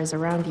whatever is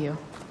around you.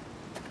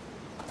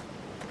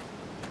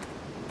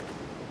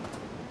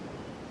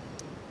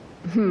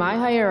 My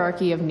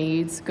hierarchy of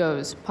needs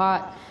goes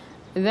pot,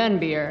 then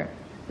beer,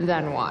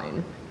 then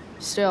wine.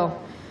 Still,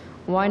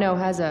 wino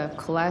has a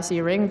classy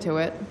ring to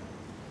it.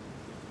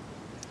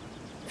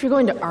 If you're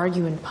going to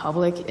argue in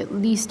public, at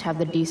least have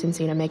the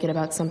decency to make it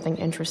about something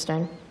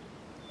interesting.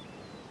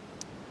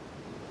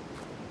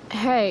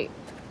 Hey,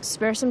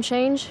 spare some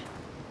change?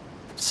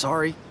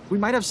 Sorry, we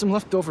might have some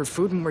leftover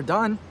food when we're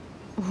done.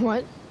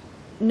 What?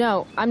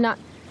 No, I'm not.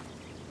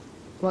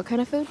 What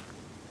kind of food?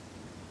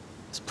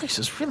 This place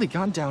has really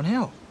gone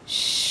downhill.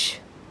 Shh.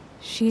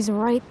 She's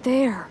right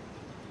there.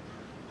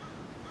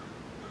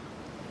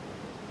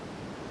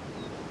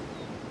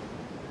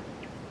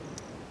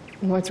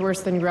 What's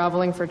worse than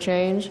groveling for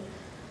change?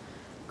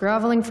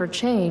 Groveling for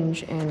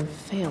change and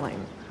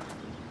failing.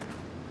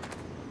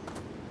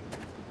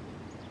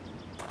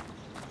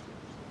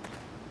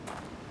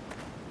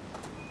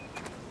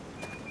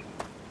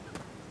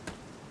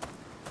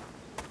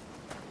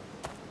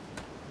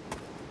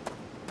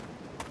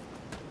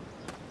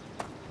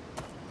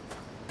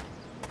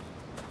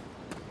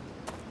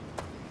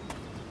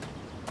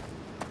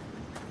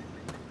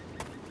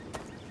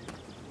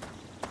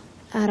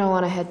 I don't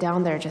want to head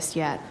down there just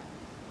yet.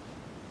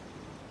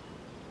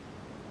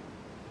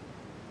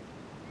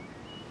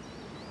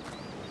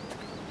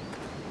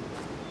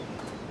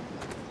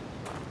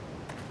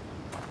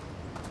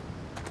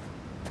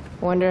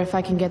 Wonder if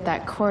I can get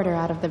that quarter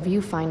out of the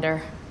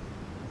viewfinder.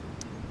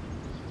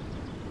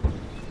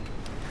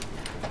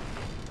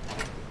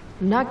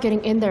 I'm not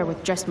getting in there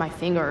with just my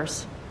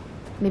fingers.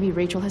 Maybe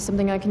Räйchel has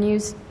something I can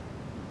use?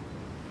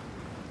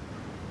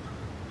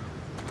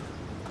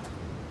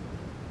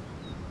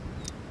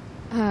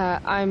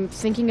 I'm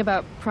thinking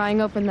about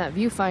prying open that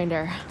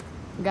viewfinder.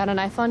 Got a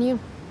knife on you?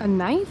 A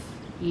knife?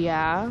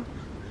 Yeah.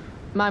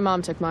 My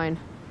mom took mine.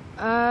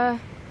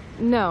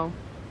 No.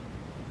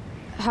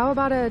 How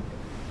about a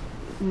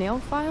nail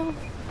file?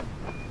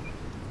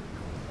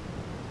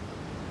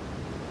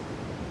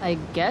 I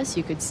guess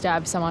you could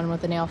stab someone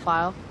with a nail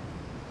file.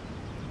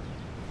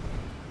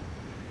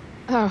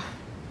 Oh,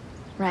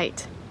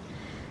 right.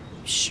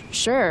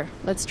 Sure,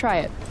 let's try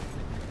it.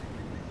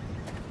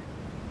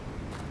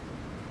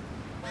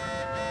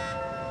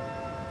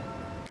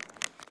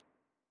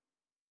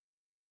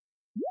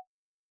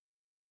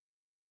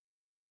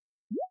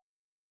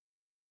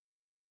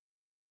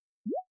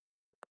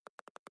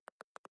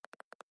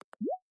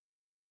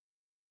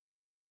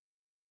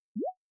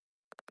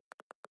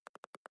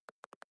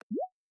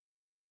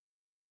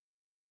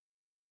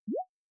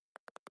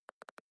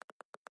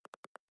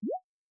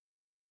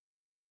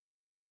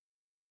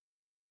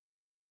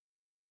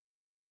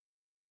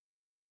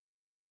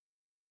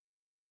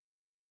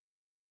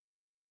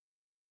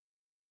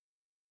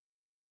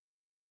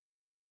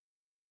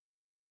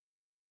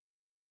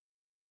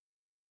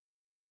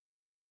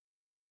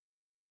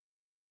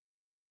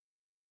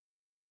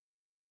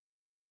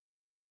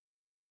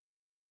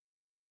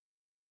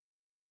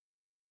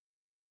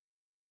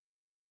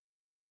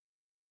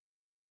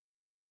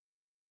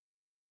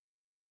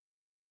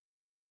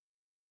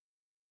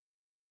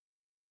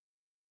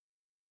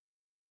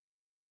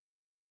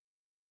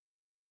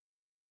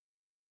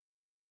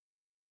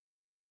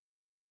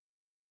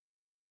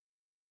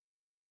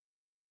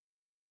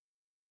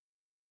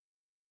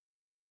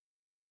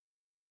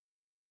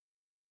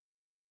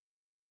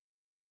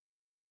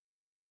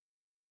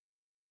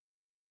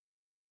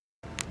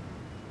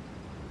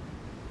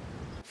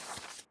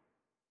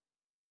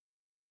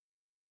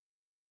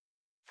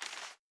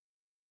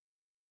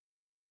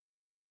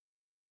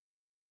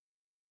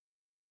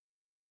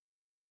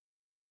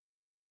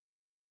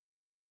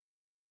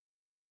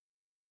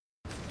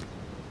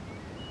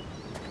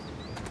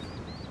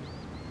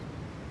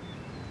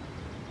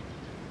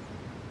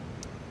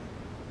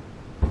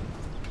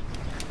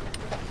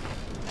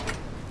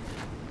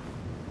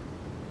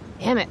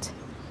 Damn it.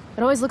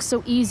 It always looks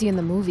so easy in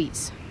the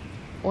movies.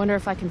 Wonder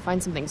if I can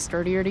find something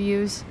sturdier to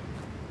use.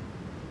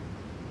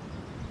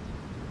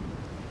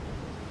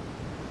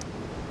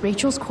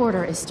 Räйchel's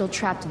quarter is still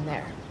trapped in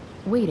there,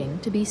 waiting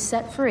to be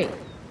set free.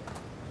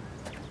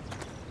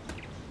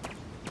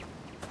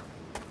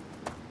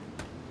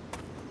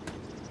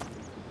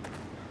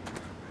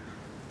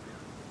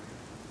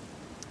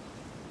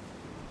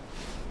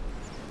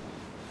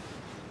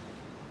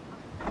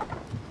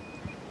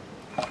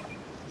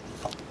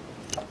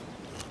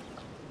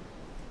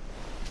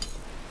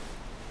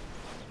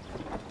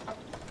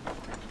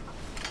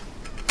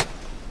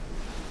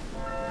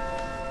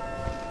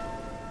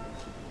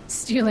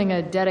 Stealing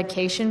a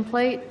dedication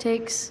plate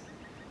takes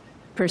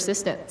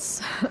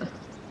persistence.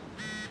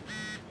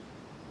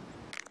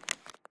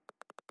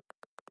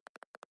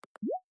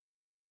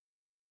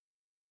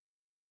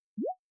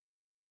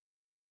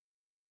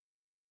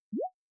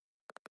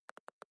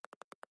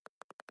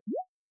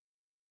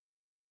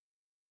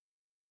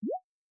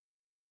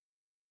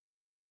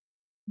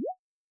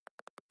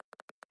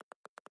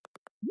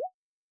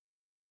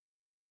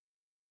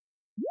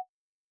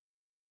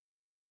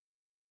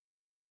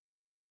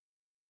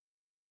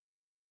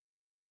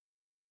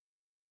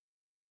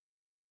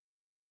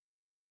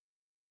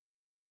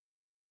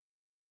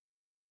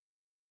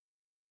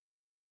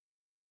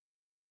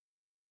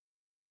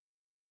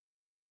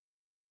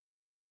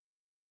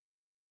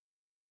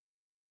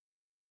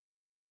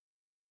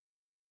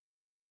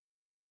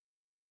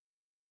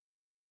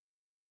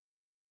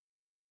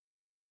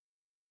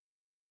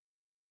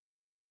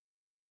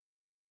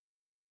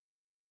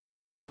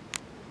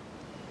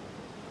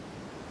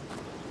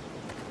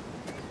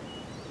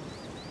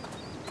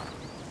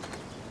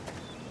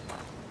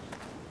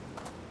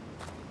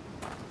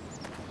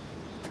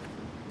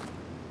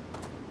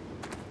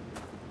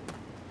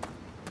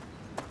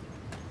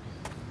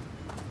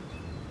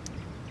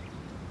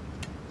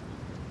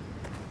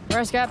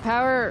 First got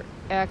power,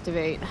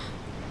 activate.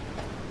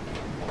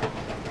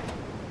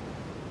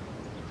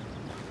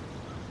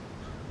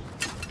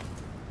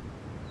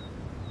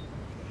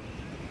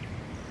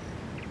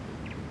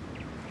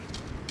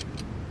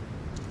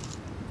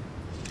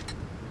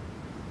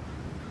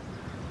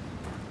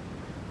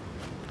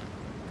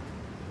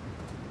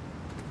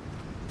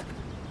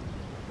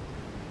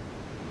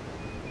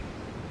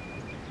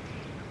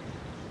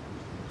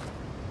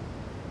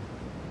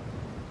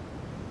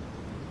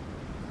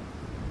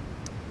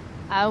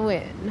 I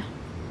win.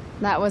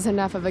 That was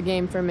enough of a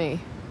game for me.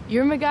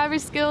 Your MacGyver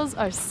skills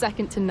are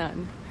second to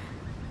none.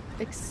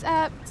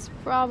 Except,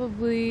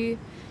 probably,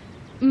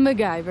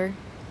 MacGyver.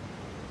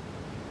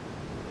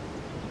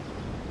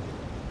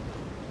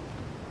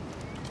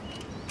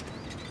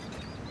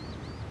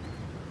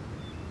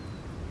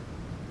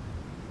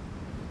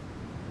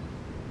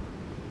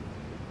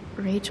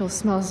 Рэйчel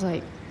smells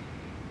like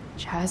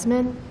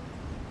jasmine?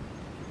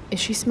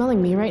 Is she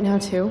smelling me right now,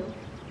 too?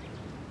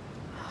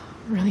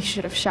 Really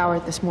should have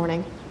showered this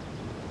morning.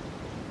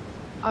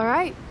 All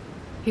right,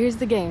 here's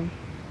the game.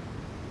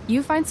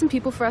 You find some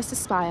people for us to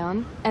spy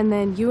on, and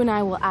then you and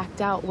I will act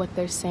out what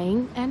they're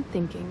saying and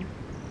thinking.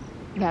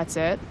 That's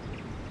it?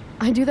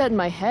 I do that in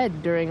my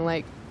head during,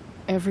 like,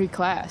 every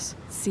class.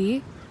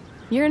 See?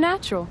 You're a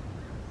natural.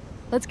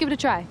 Let's give it a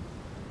try.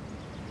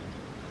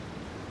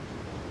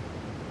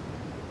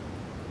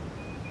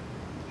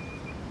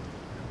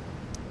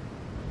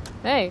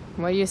 Hey,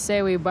 what do you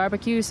say we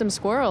barbecue some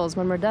squirrels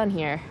when we're done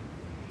here?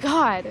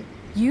 God,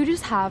 you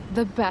just have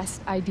the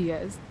best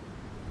ideas.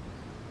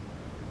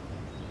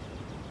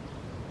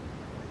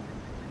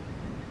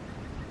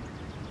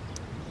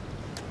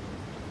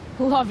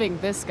 Loving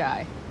this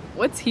guy.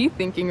 What's he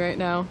thinking right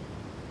now?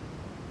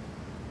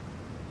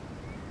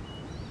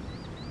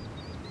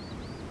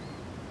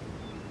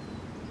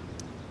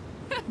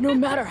 No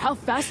matter how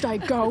fast I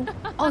go,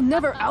 I'll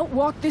never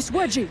outwalk this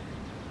wedgie.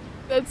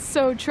 That's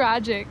so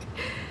tragic,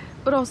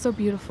 but also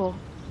beautiful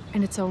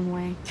in its own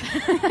way.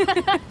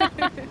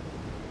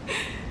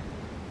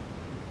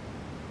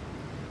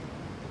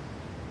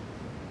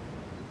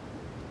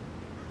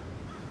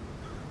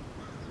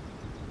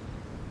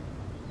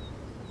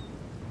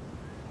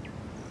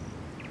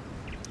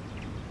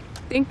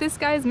 Think this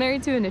guy is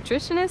married to a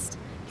nutritionist?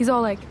 He's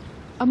all like,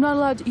 I'm not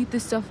allowed to eat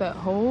this stuff at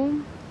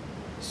home,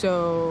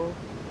 so...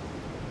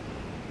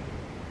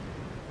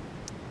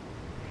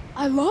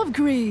 I love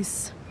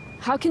grease.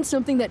 How can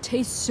something that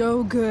tastes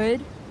so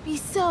good be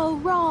so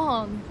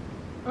wrong?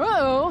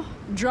 Oh,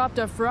 dropped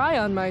a fry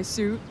on my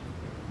suit.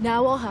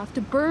 Now I'll have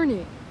to burn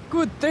it.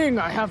 Good thing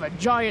I have a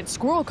giant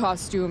squirrel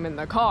costume in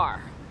the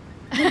car.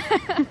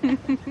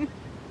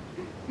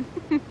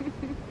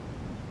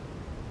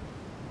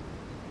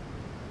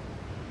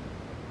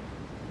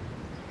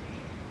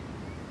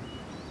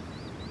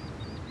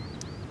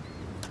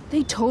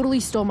 They totally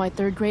stole my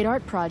third grade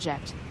art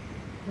project.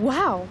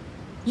 Wow,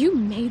 you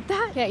made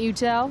that? Can't you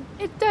tell?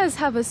 It does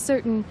have a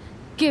certain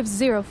give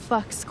zero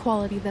fucks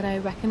quality that I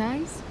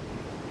recognize.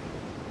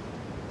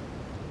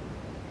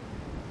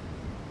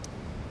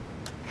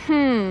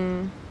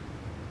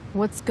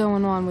 What's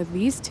going on with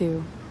these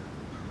two?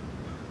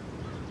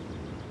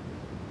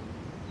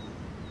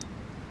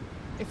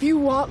 If you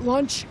want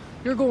lunch,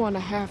 you're going to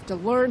have to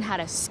learn how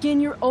to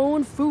skin your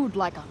own food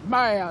like a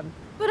man.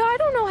 But I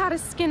don't know how to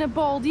skin a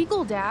bald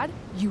eagle, Dad.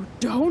 You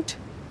don't?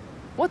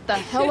 What the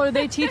hell are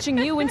they teaching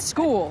you in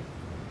school?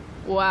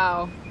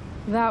 Wow,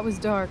 that was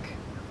dark.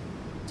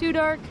 Too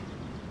dark?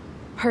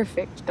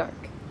 Perfect dark.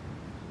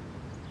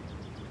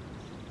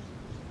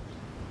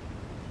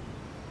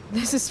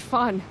 This is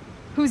fun.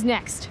 Who's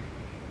next?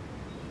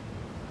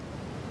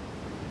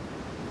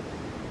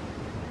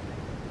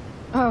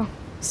 Oh,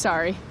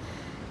 sorry.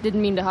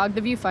 Didn't mean to hog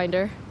the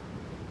viewfinder.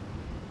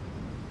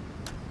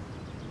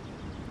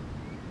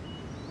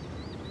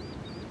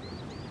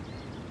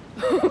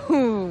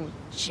 Ooh,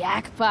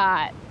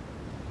 jackpot.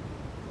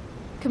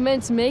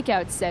 Commence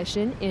makeout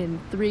session in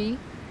 3,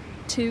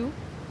 2,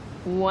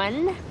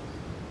 1.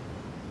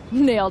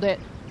 Nailed it.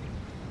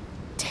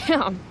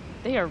 Damn,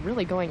 they are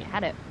really going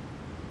at it.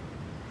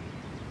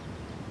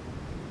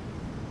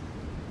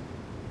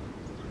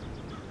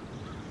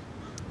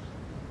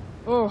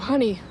 Oh,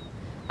 honey,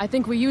 I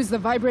think we used the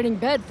vibrating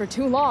bed for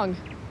too long.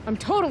 I'm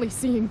totally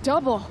seeing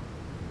double.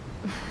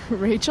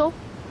 Rachel?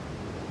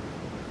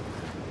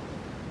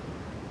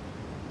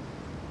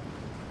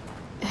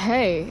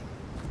 Hey,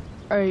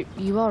 are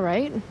you all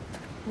right?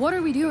 What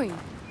are we doing?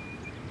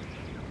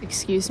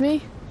 Excuse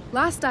me?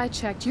 Last I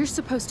checked, you're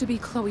supposed to be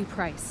Chloe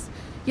Price.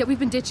 Yet we've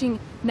been ditching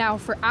now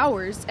for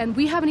hours, and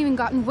we haven't even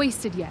gotten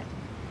wasted yet.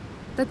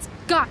 That's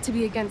got to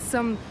be against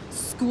some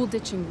school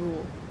ditching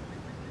rule.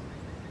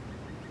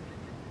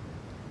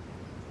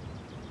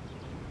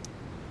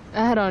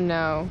 I don't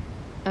know.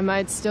 I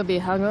might still be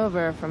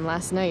hungover from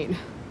last night.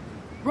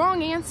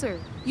 Wrong answer.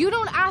 You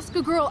don't ask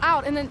a girl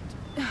out and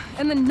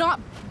then not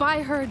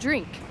buy her a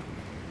drink.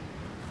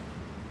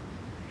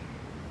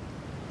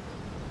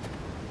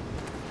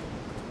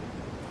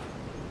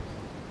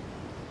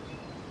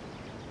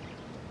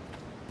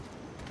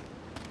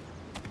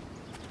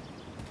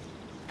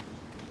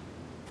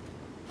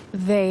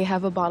 They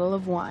have a bottle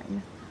of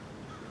wine.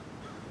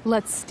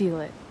 Let's steal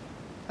it.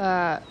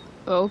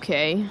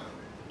 Okay.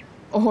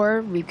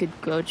 Or we could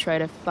go try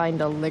to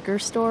find a liquor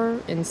store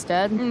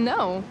instead.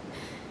 No.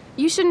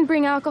 You shouldn't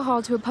bring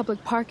alcohol to a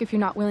public park if you're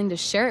not willing to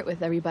share it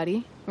with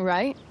everybody,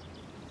 right?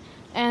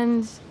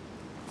 And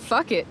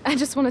fuck it, I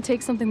just want to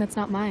take something that's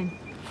not mine.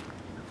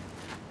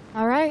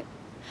 All right,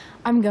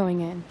 I'm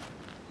going in.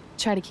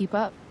 Try to keep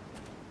up.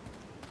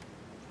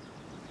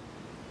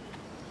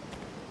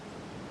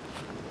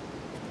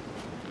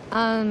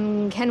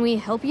 Can we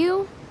help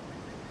you?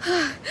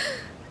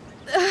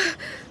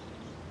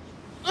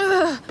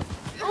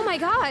 Oh my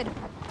god!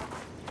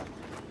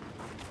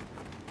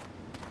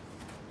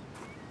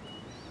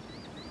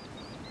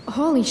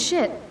 Holy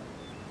shit.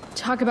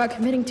 Talk about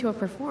committing to a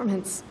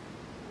performance.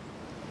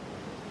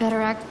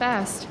 Better act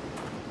fast.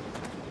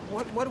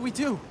 What do we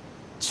do?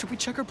 Should we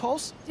check her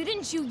pulse?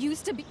 Didn't you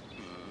used to be...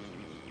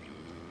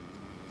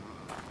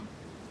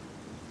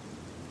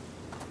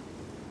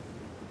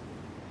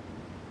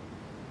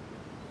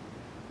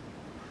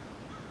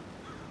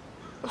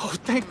 Oh,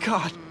 thank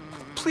God.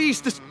 Please,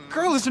 this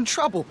girl is in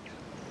trouble.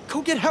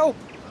 Go get help.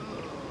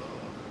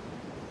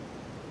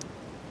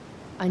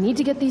 I need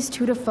to get these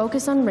two to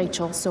focus on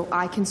Rachel so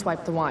I can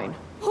swipe the wine.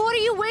 What are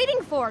you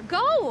waiting for?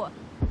 Go!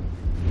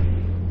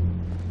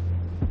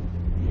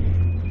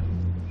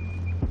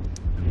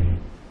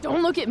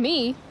 Don't look at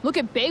me. Look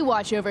at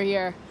Baywatch over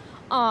here.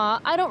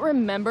 I don't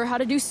remember how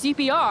to do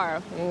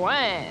CPR.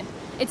 Wah.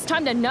 It's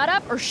time to nut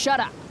up or shut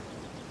up.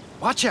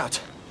 Watch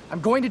out. I'm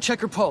going to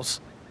check her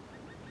pulse.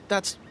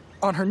 That's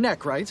on her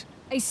neck, right?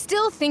 I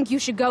still think you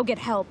should go get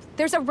help.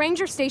 There's a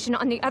ranger station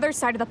on the other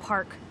side of the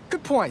park.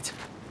 Good point.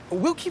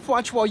 We'll keep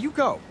watch while you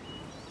go.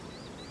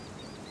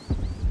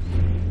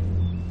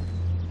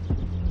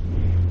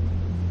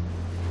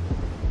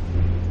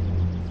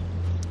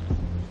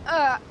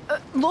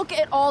 Look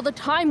at all the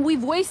time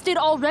we've wasted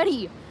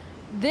already.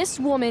 This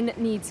woman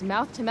needs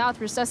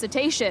mouth-to-mouth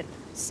resuscitation.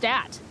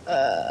 Stat.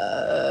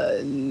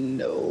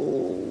 No.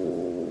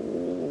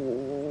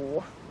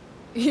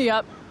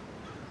 Yep.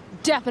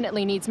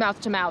 Definitely needs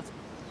mouth-to-mouth.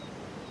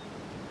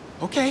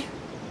 Okay.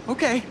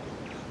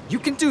 You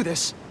can do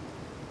this.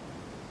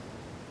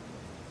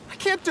 I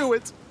can't do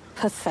it.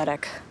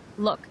 Pathetic.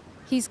 Look,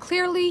 he's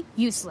clearly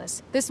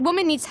useless. This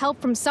woman needs help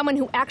from someone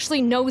who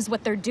actually knows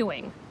what they're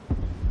doing.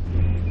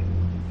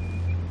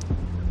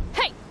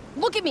 Hey,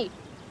 look at me.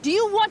 Do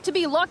you want to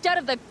be locked out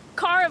of the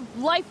car of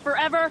life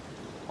forever?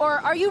 Or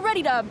are you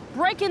ready to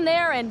break in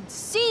there and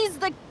seize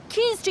the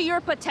keys to your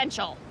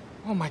potential?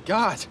 Oh my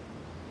God.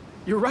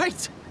 You're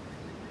right.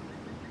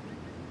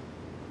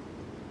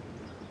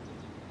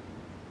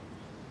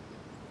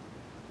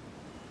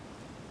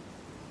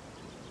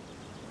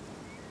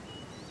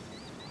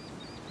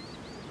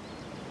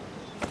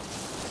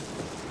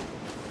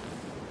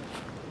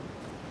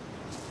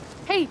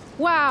 Hey,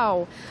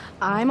 wow.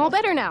 I'm all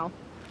better now.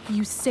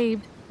 You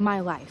saved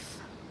my life.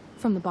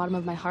 From the bottom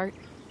of my heart,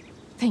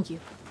 thank you.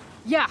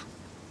 Yeah.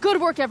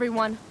 Good work,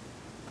 everyone.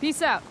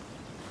 Peace out.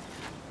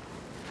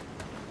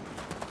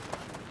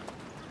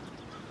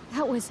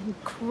 That was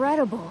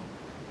incredible.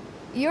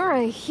 You're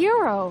a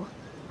hero.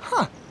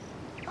 Huh.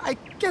 I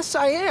guess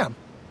I am.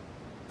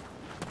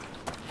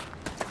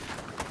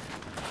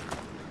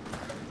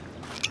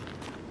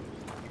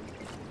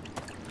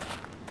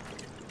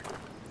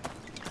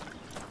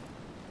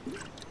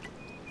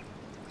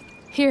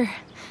 Here,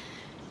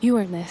 you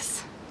earned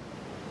this.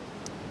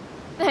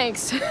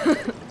 Thanks.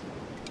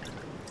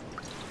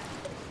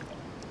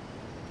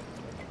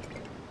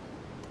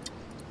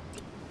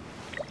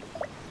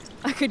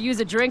 I could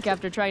use a drink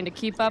after trying to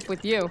keep up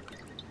with you.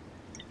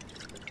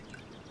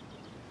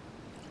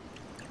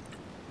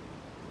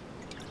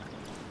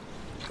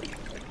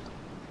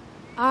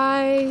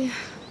 I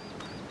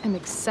am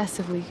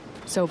excessively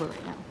sober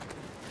right now.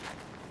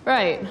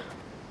 Right.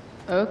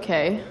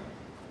 Okay.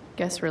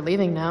 Guess we're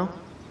leaving now.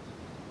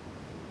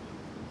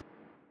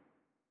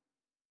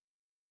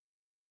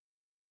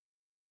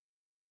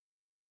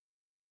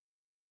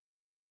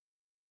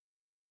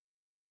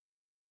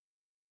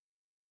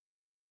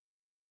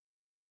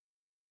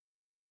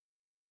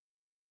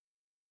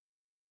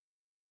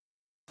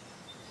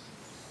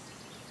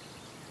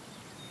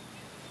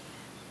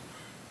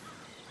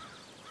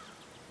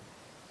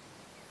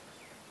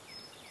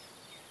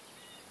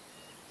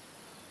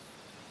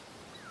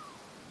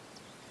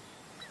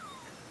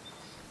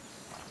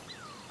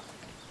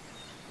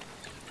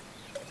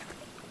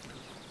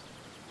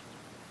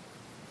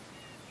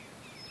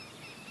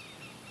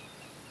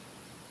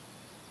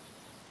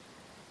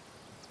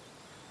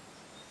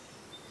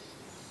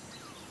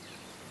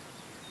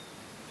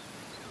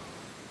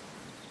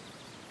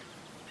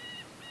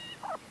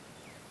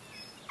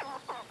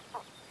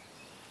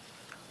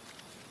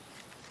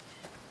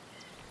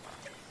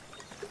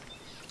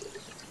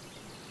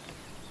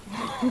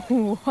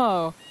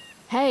 Whoa.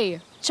 Hey,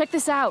 check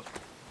this out.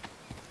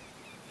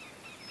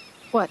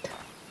 What?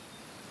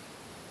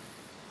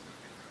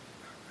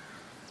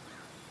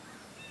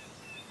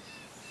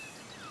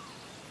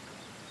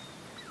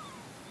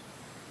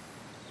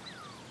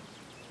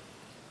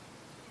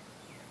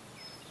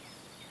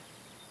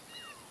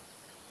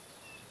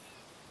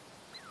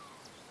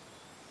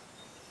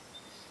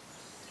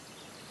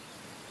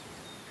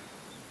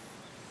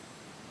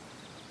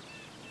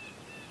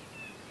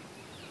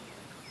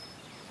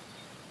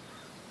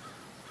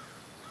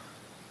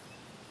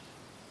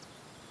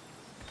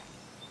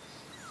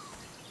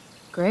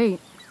 Great.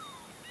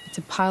 It's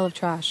a pile of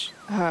trash.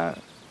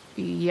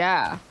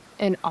 Yeah.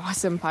 An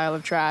awesome pile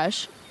of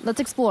trash. Let's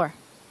explore.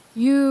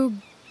 You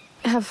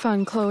have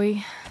fun,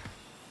 Chloe.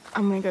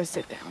 I'm gonna go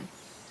sit down.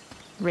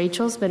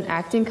 Rachel's been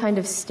acting kind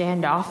of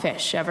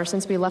standoffish ever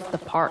since we left the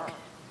park.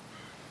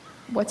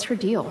 What's her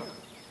deal?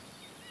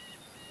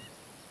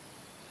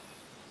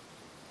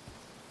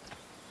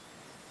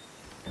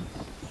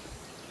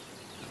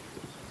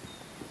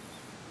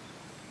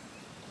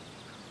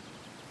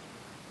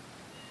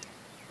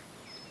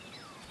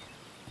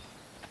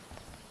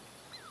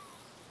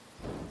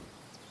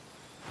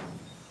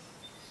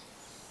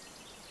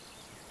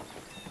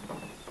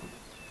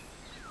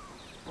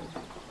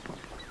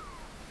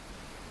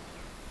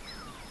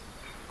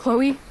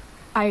 Chloe,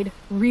 I'd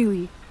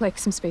really like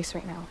some space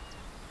right now.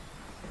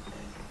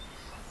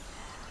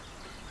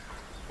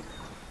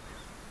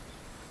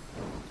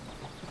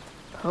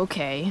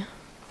 Okay.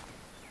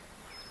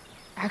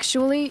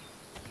 Actually,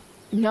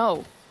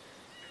 no.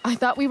 I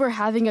thought we were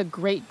having a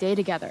great day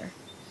together.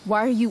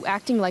 Why are you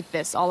acting like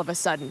this all of a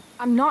sudden?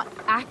 I'm not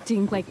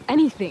acting like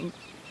anything.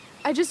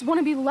 I just want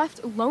to be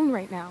left alone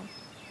right now.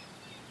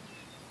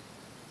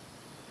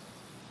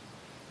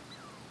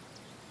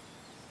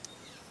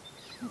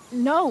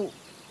 No.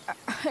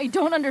 I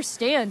don't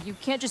understand. You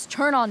can't just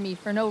turn on me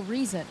for no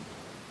reason.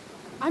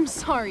 I'm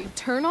sorry,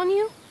 turn on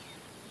you?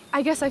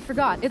 I guess I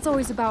forgot. It's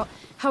always about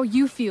how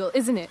you feel,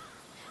 isn't it?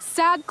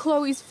 Sad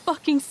Chloe's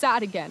fucking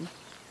sad again.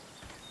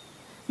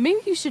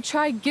 Maybe you should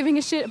try giving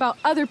a shit about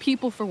other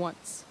people for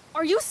once.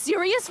 Are you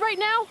serious right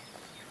now?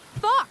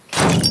 Fuck!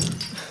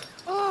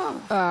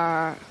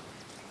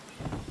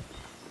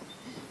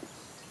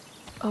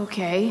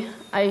 Okay.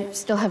 I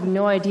still have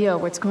no idea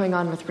what's going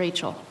on with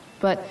Rachel,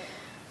 but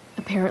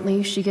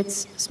apparently she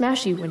gets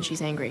smashy when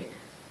she's angry.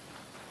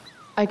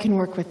 I can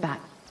work with that.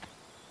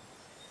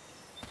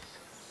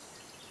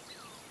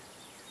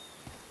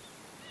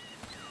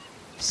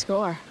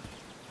 Score.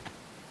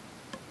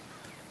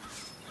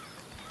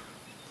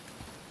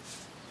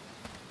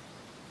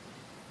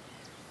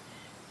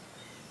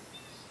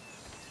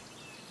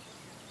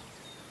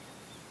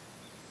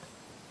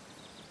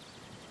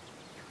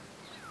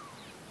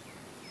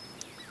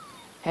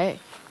 Hey,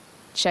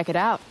 check it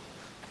out.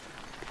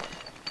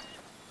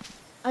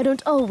 I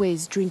don't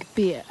always drink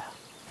beer,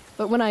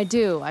 but when I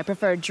do, I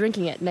prefer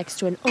drinking it next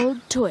to an old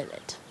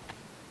toilet.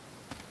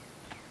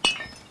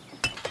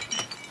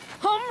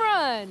 Home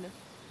run!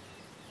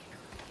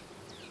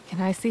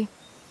 Can I see?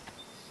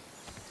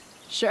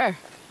 Sure.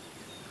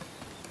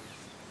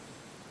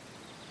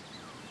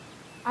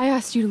 I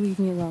asked you to leave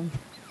me alone.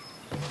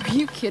 Are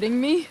you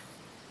kidding me?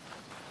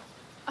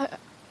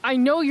 I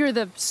know you're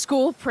the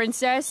school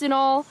princess and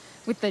all,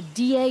 with the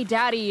DA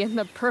daddy and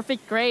the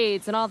perfect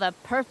grades and all the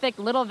perfect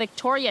little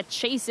Victoria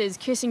chases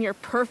kissing your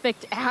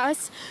perfect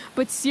ass,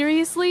 but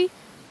seriously,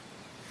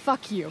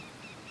 fuck you.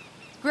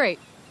 Great.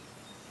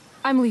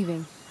 I'm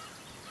leaving.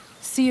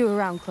 See you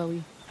around,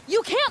 Chloe.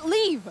 You can't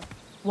leave!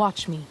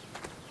 Watch me.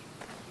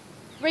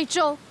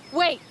 Rachel,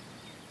 wait!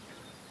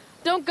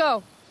 Don't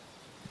go.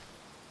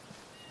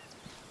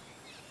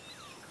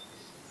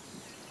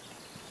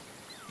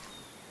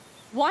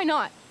 Why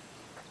not?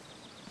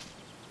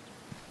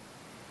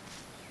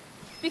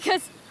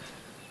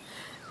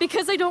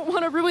 Because I don't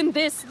want to ruin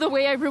this the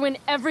way I ruin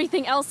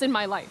everything else in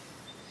my life.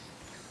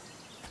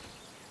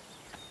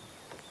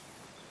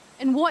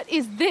 And what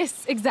is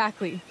this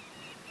exactly?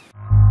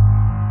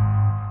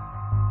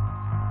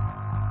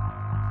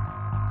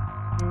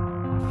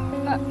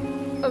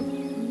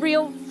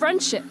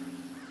 friendship.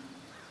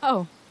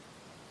 Oh.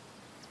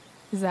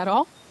 Is that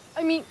all?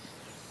 I mean,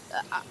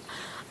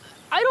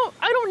 I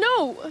don't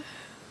know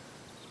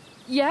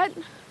yet,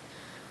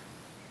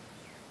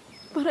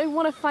 but I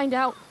want to find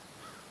out.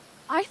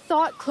 I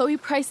thought Chloe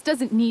Price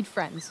doesn't need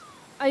friends.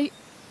 I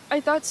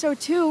thought so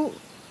too,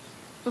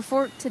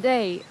 before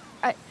today.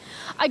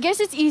 I guess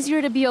it's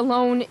easier to be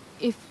alone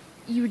if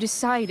you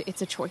decide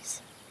it's a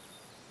choice.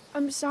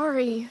 I'm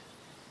sorry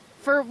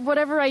for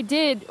whatever I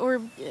did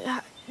or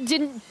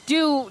didn't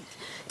do.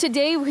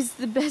 Today was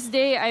the best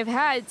day I've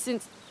had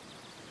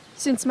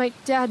since my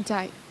dad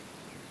died.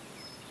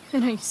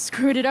 And I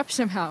screwed it up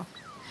somehow.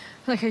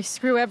 Like I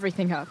screw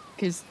everything up,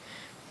 'cause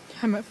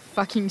I'm a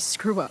fucking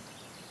screw-up.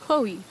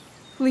 Chloe,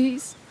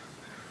 Please.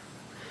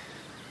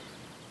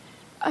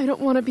 I don't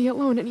want to be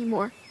alone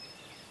anymore.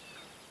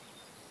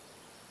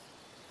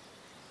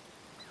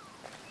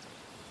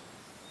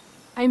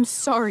 I'm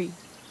sorry,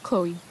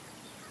 Chloe.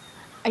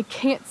 I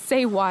can't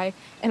say why,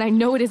 and I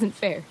know it isn't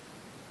fair.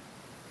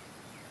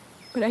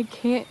 But I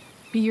can't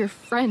be your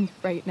friend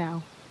right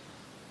now.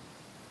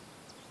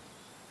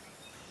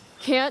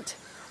 Can't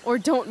or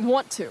don't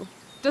want to.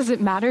 Does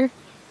it matter?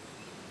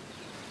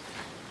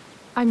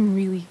 I'm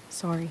really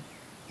sorry.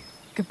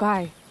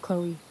 Goodbye,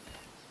 Chloe.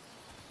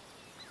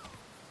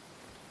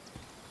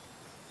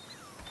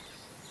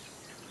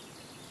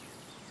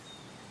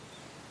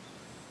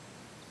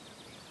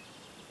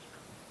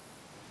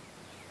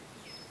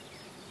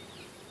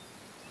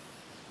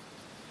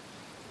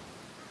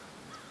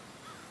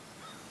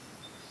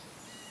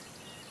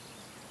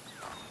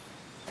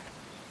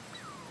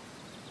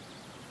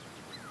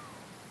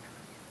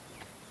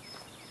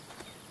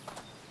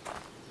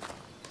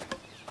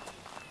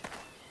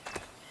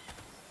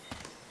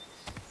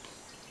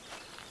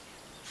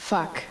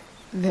 Fuck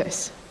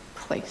this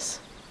place.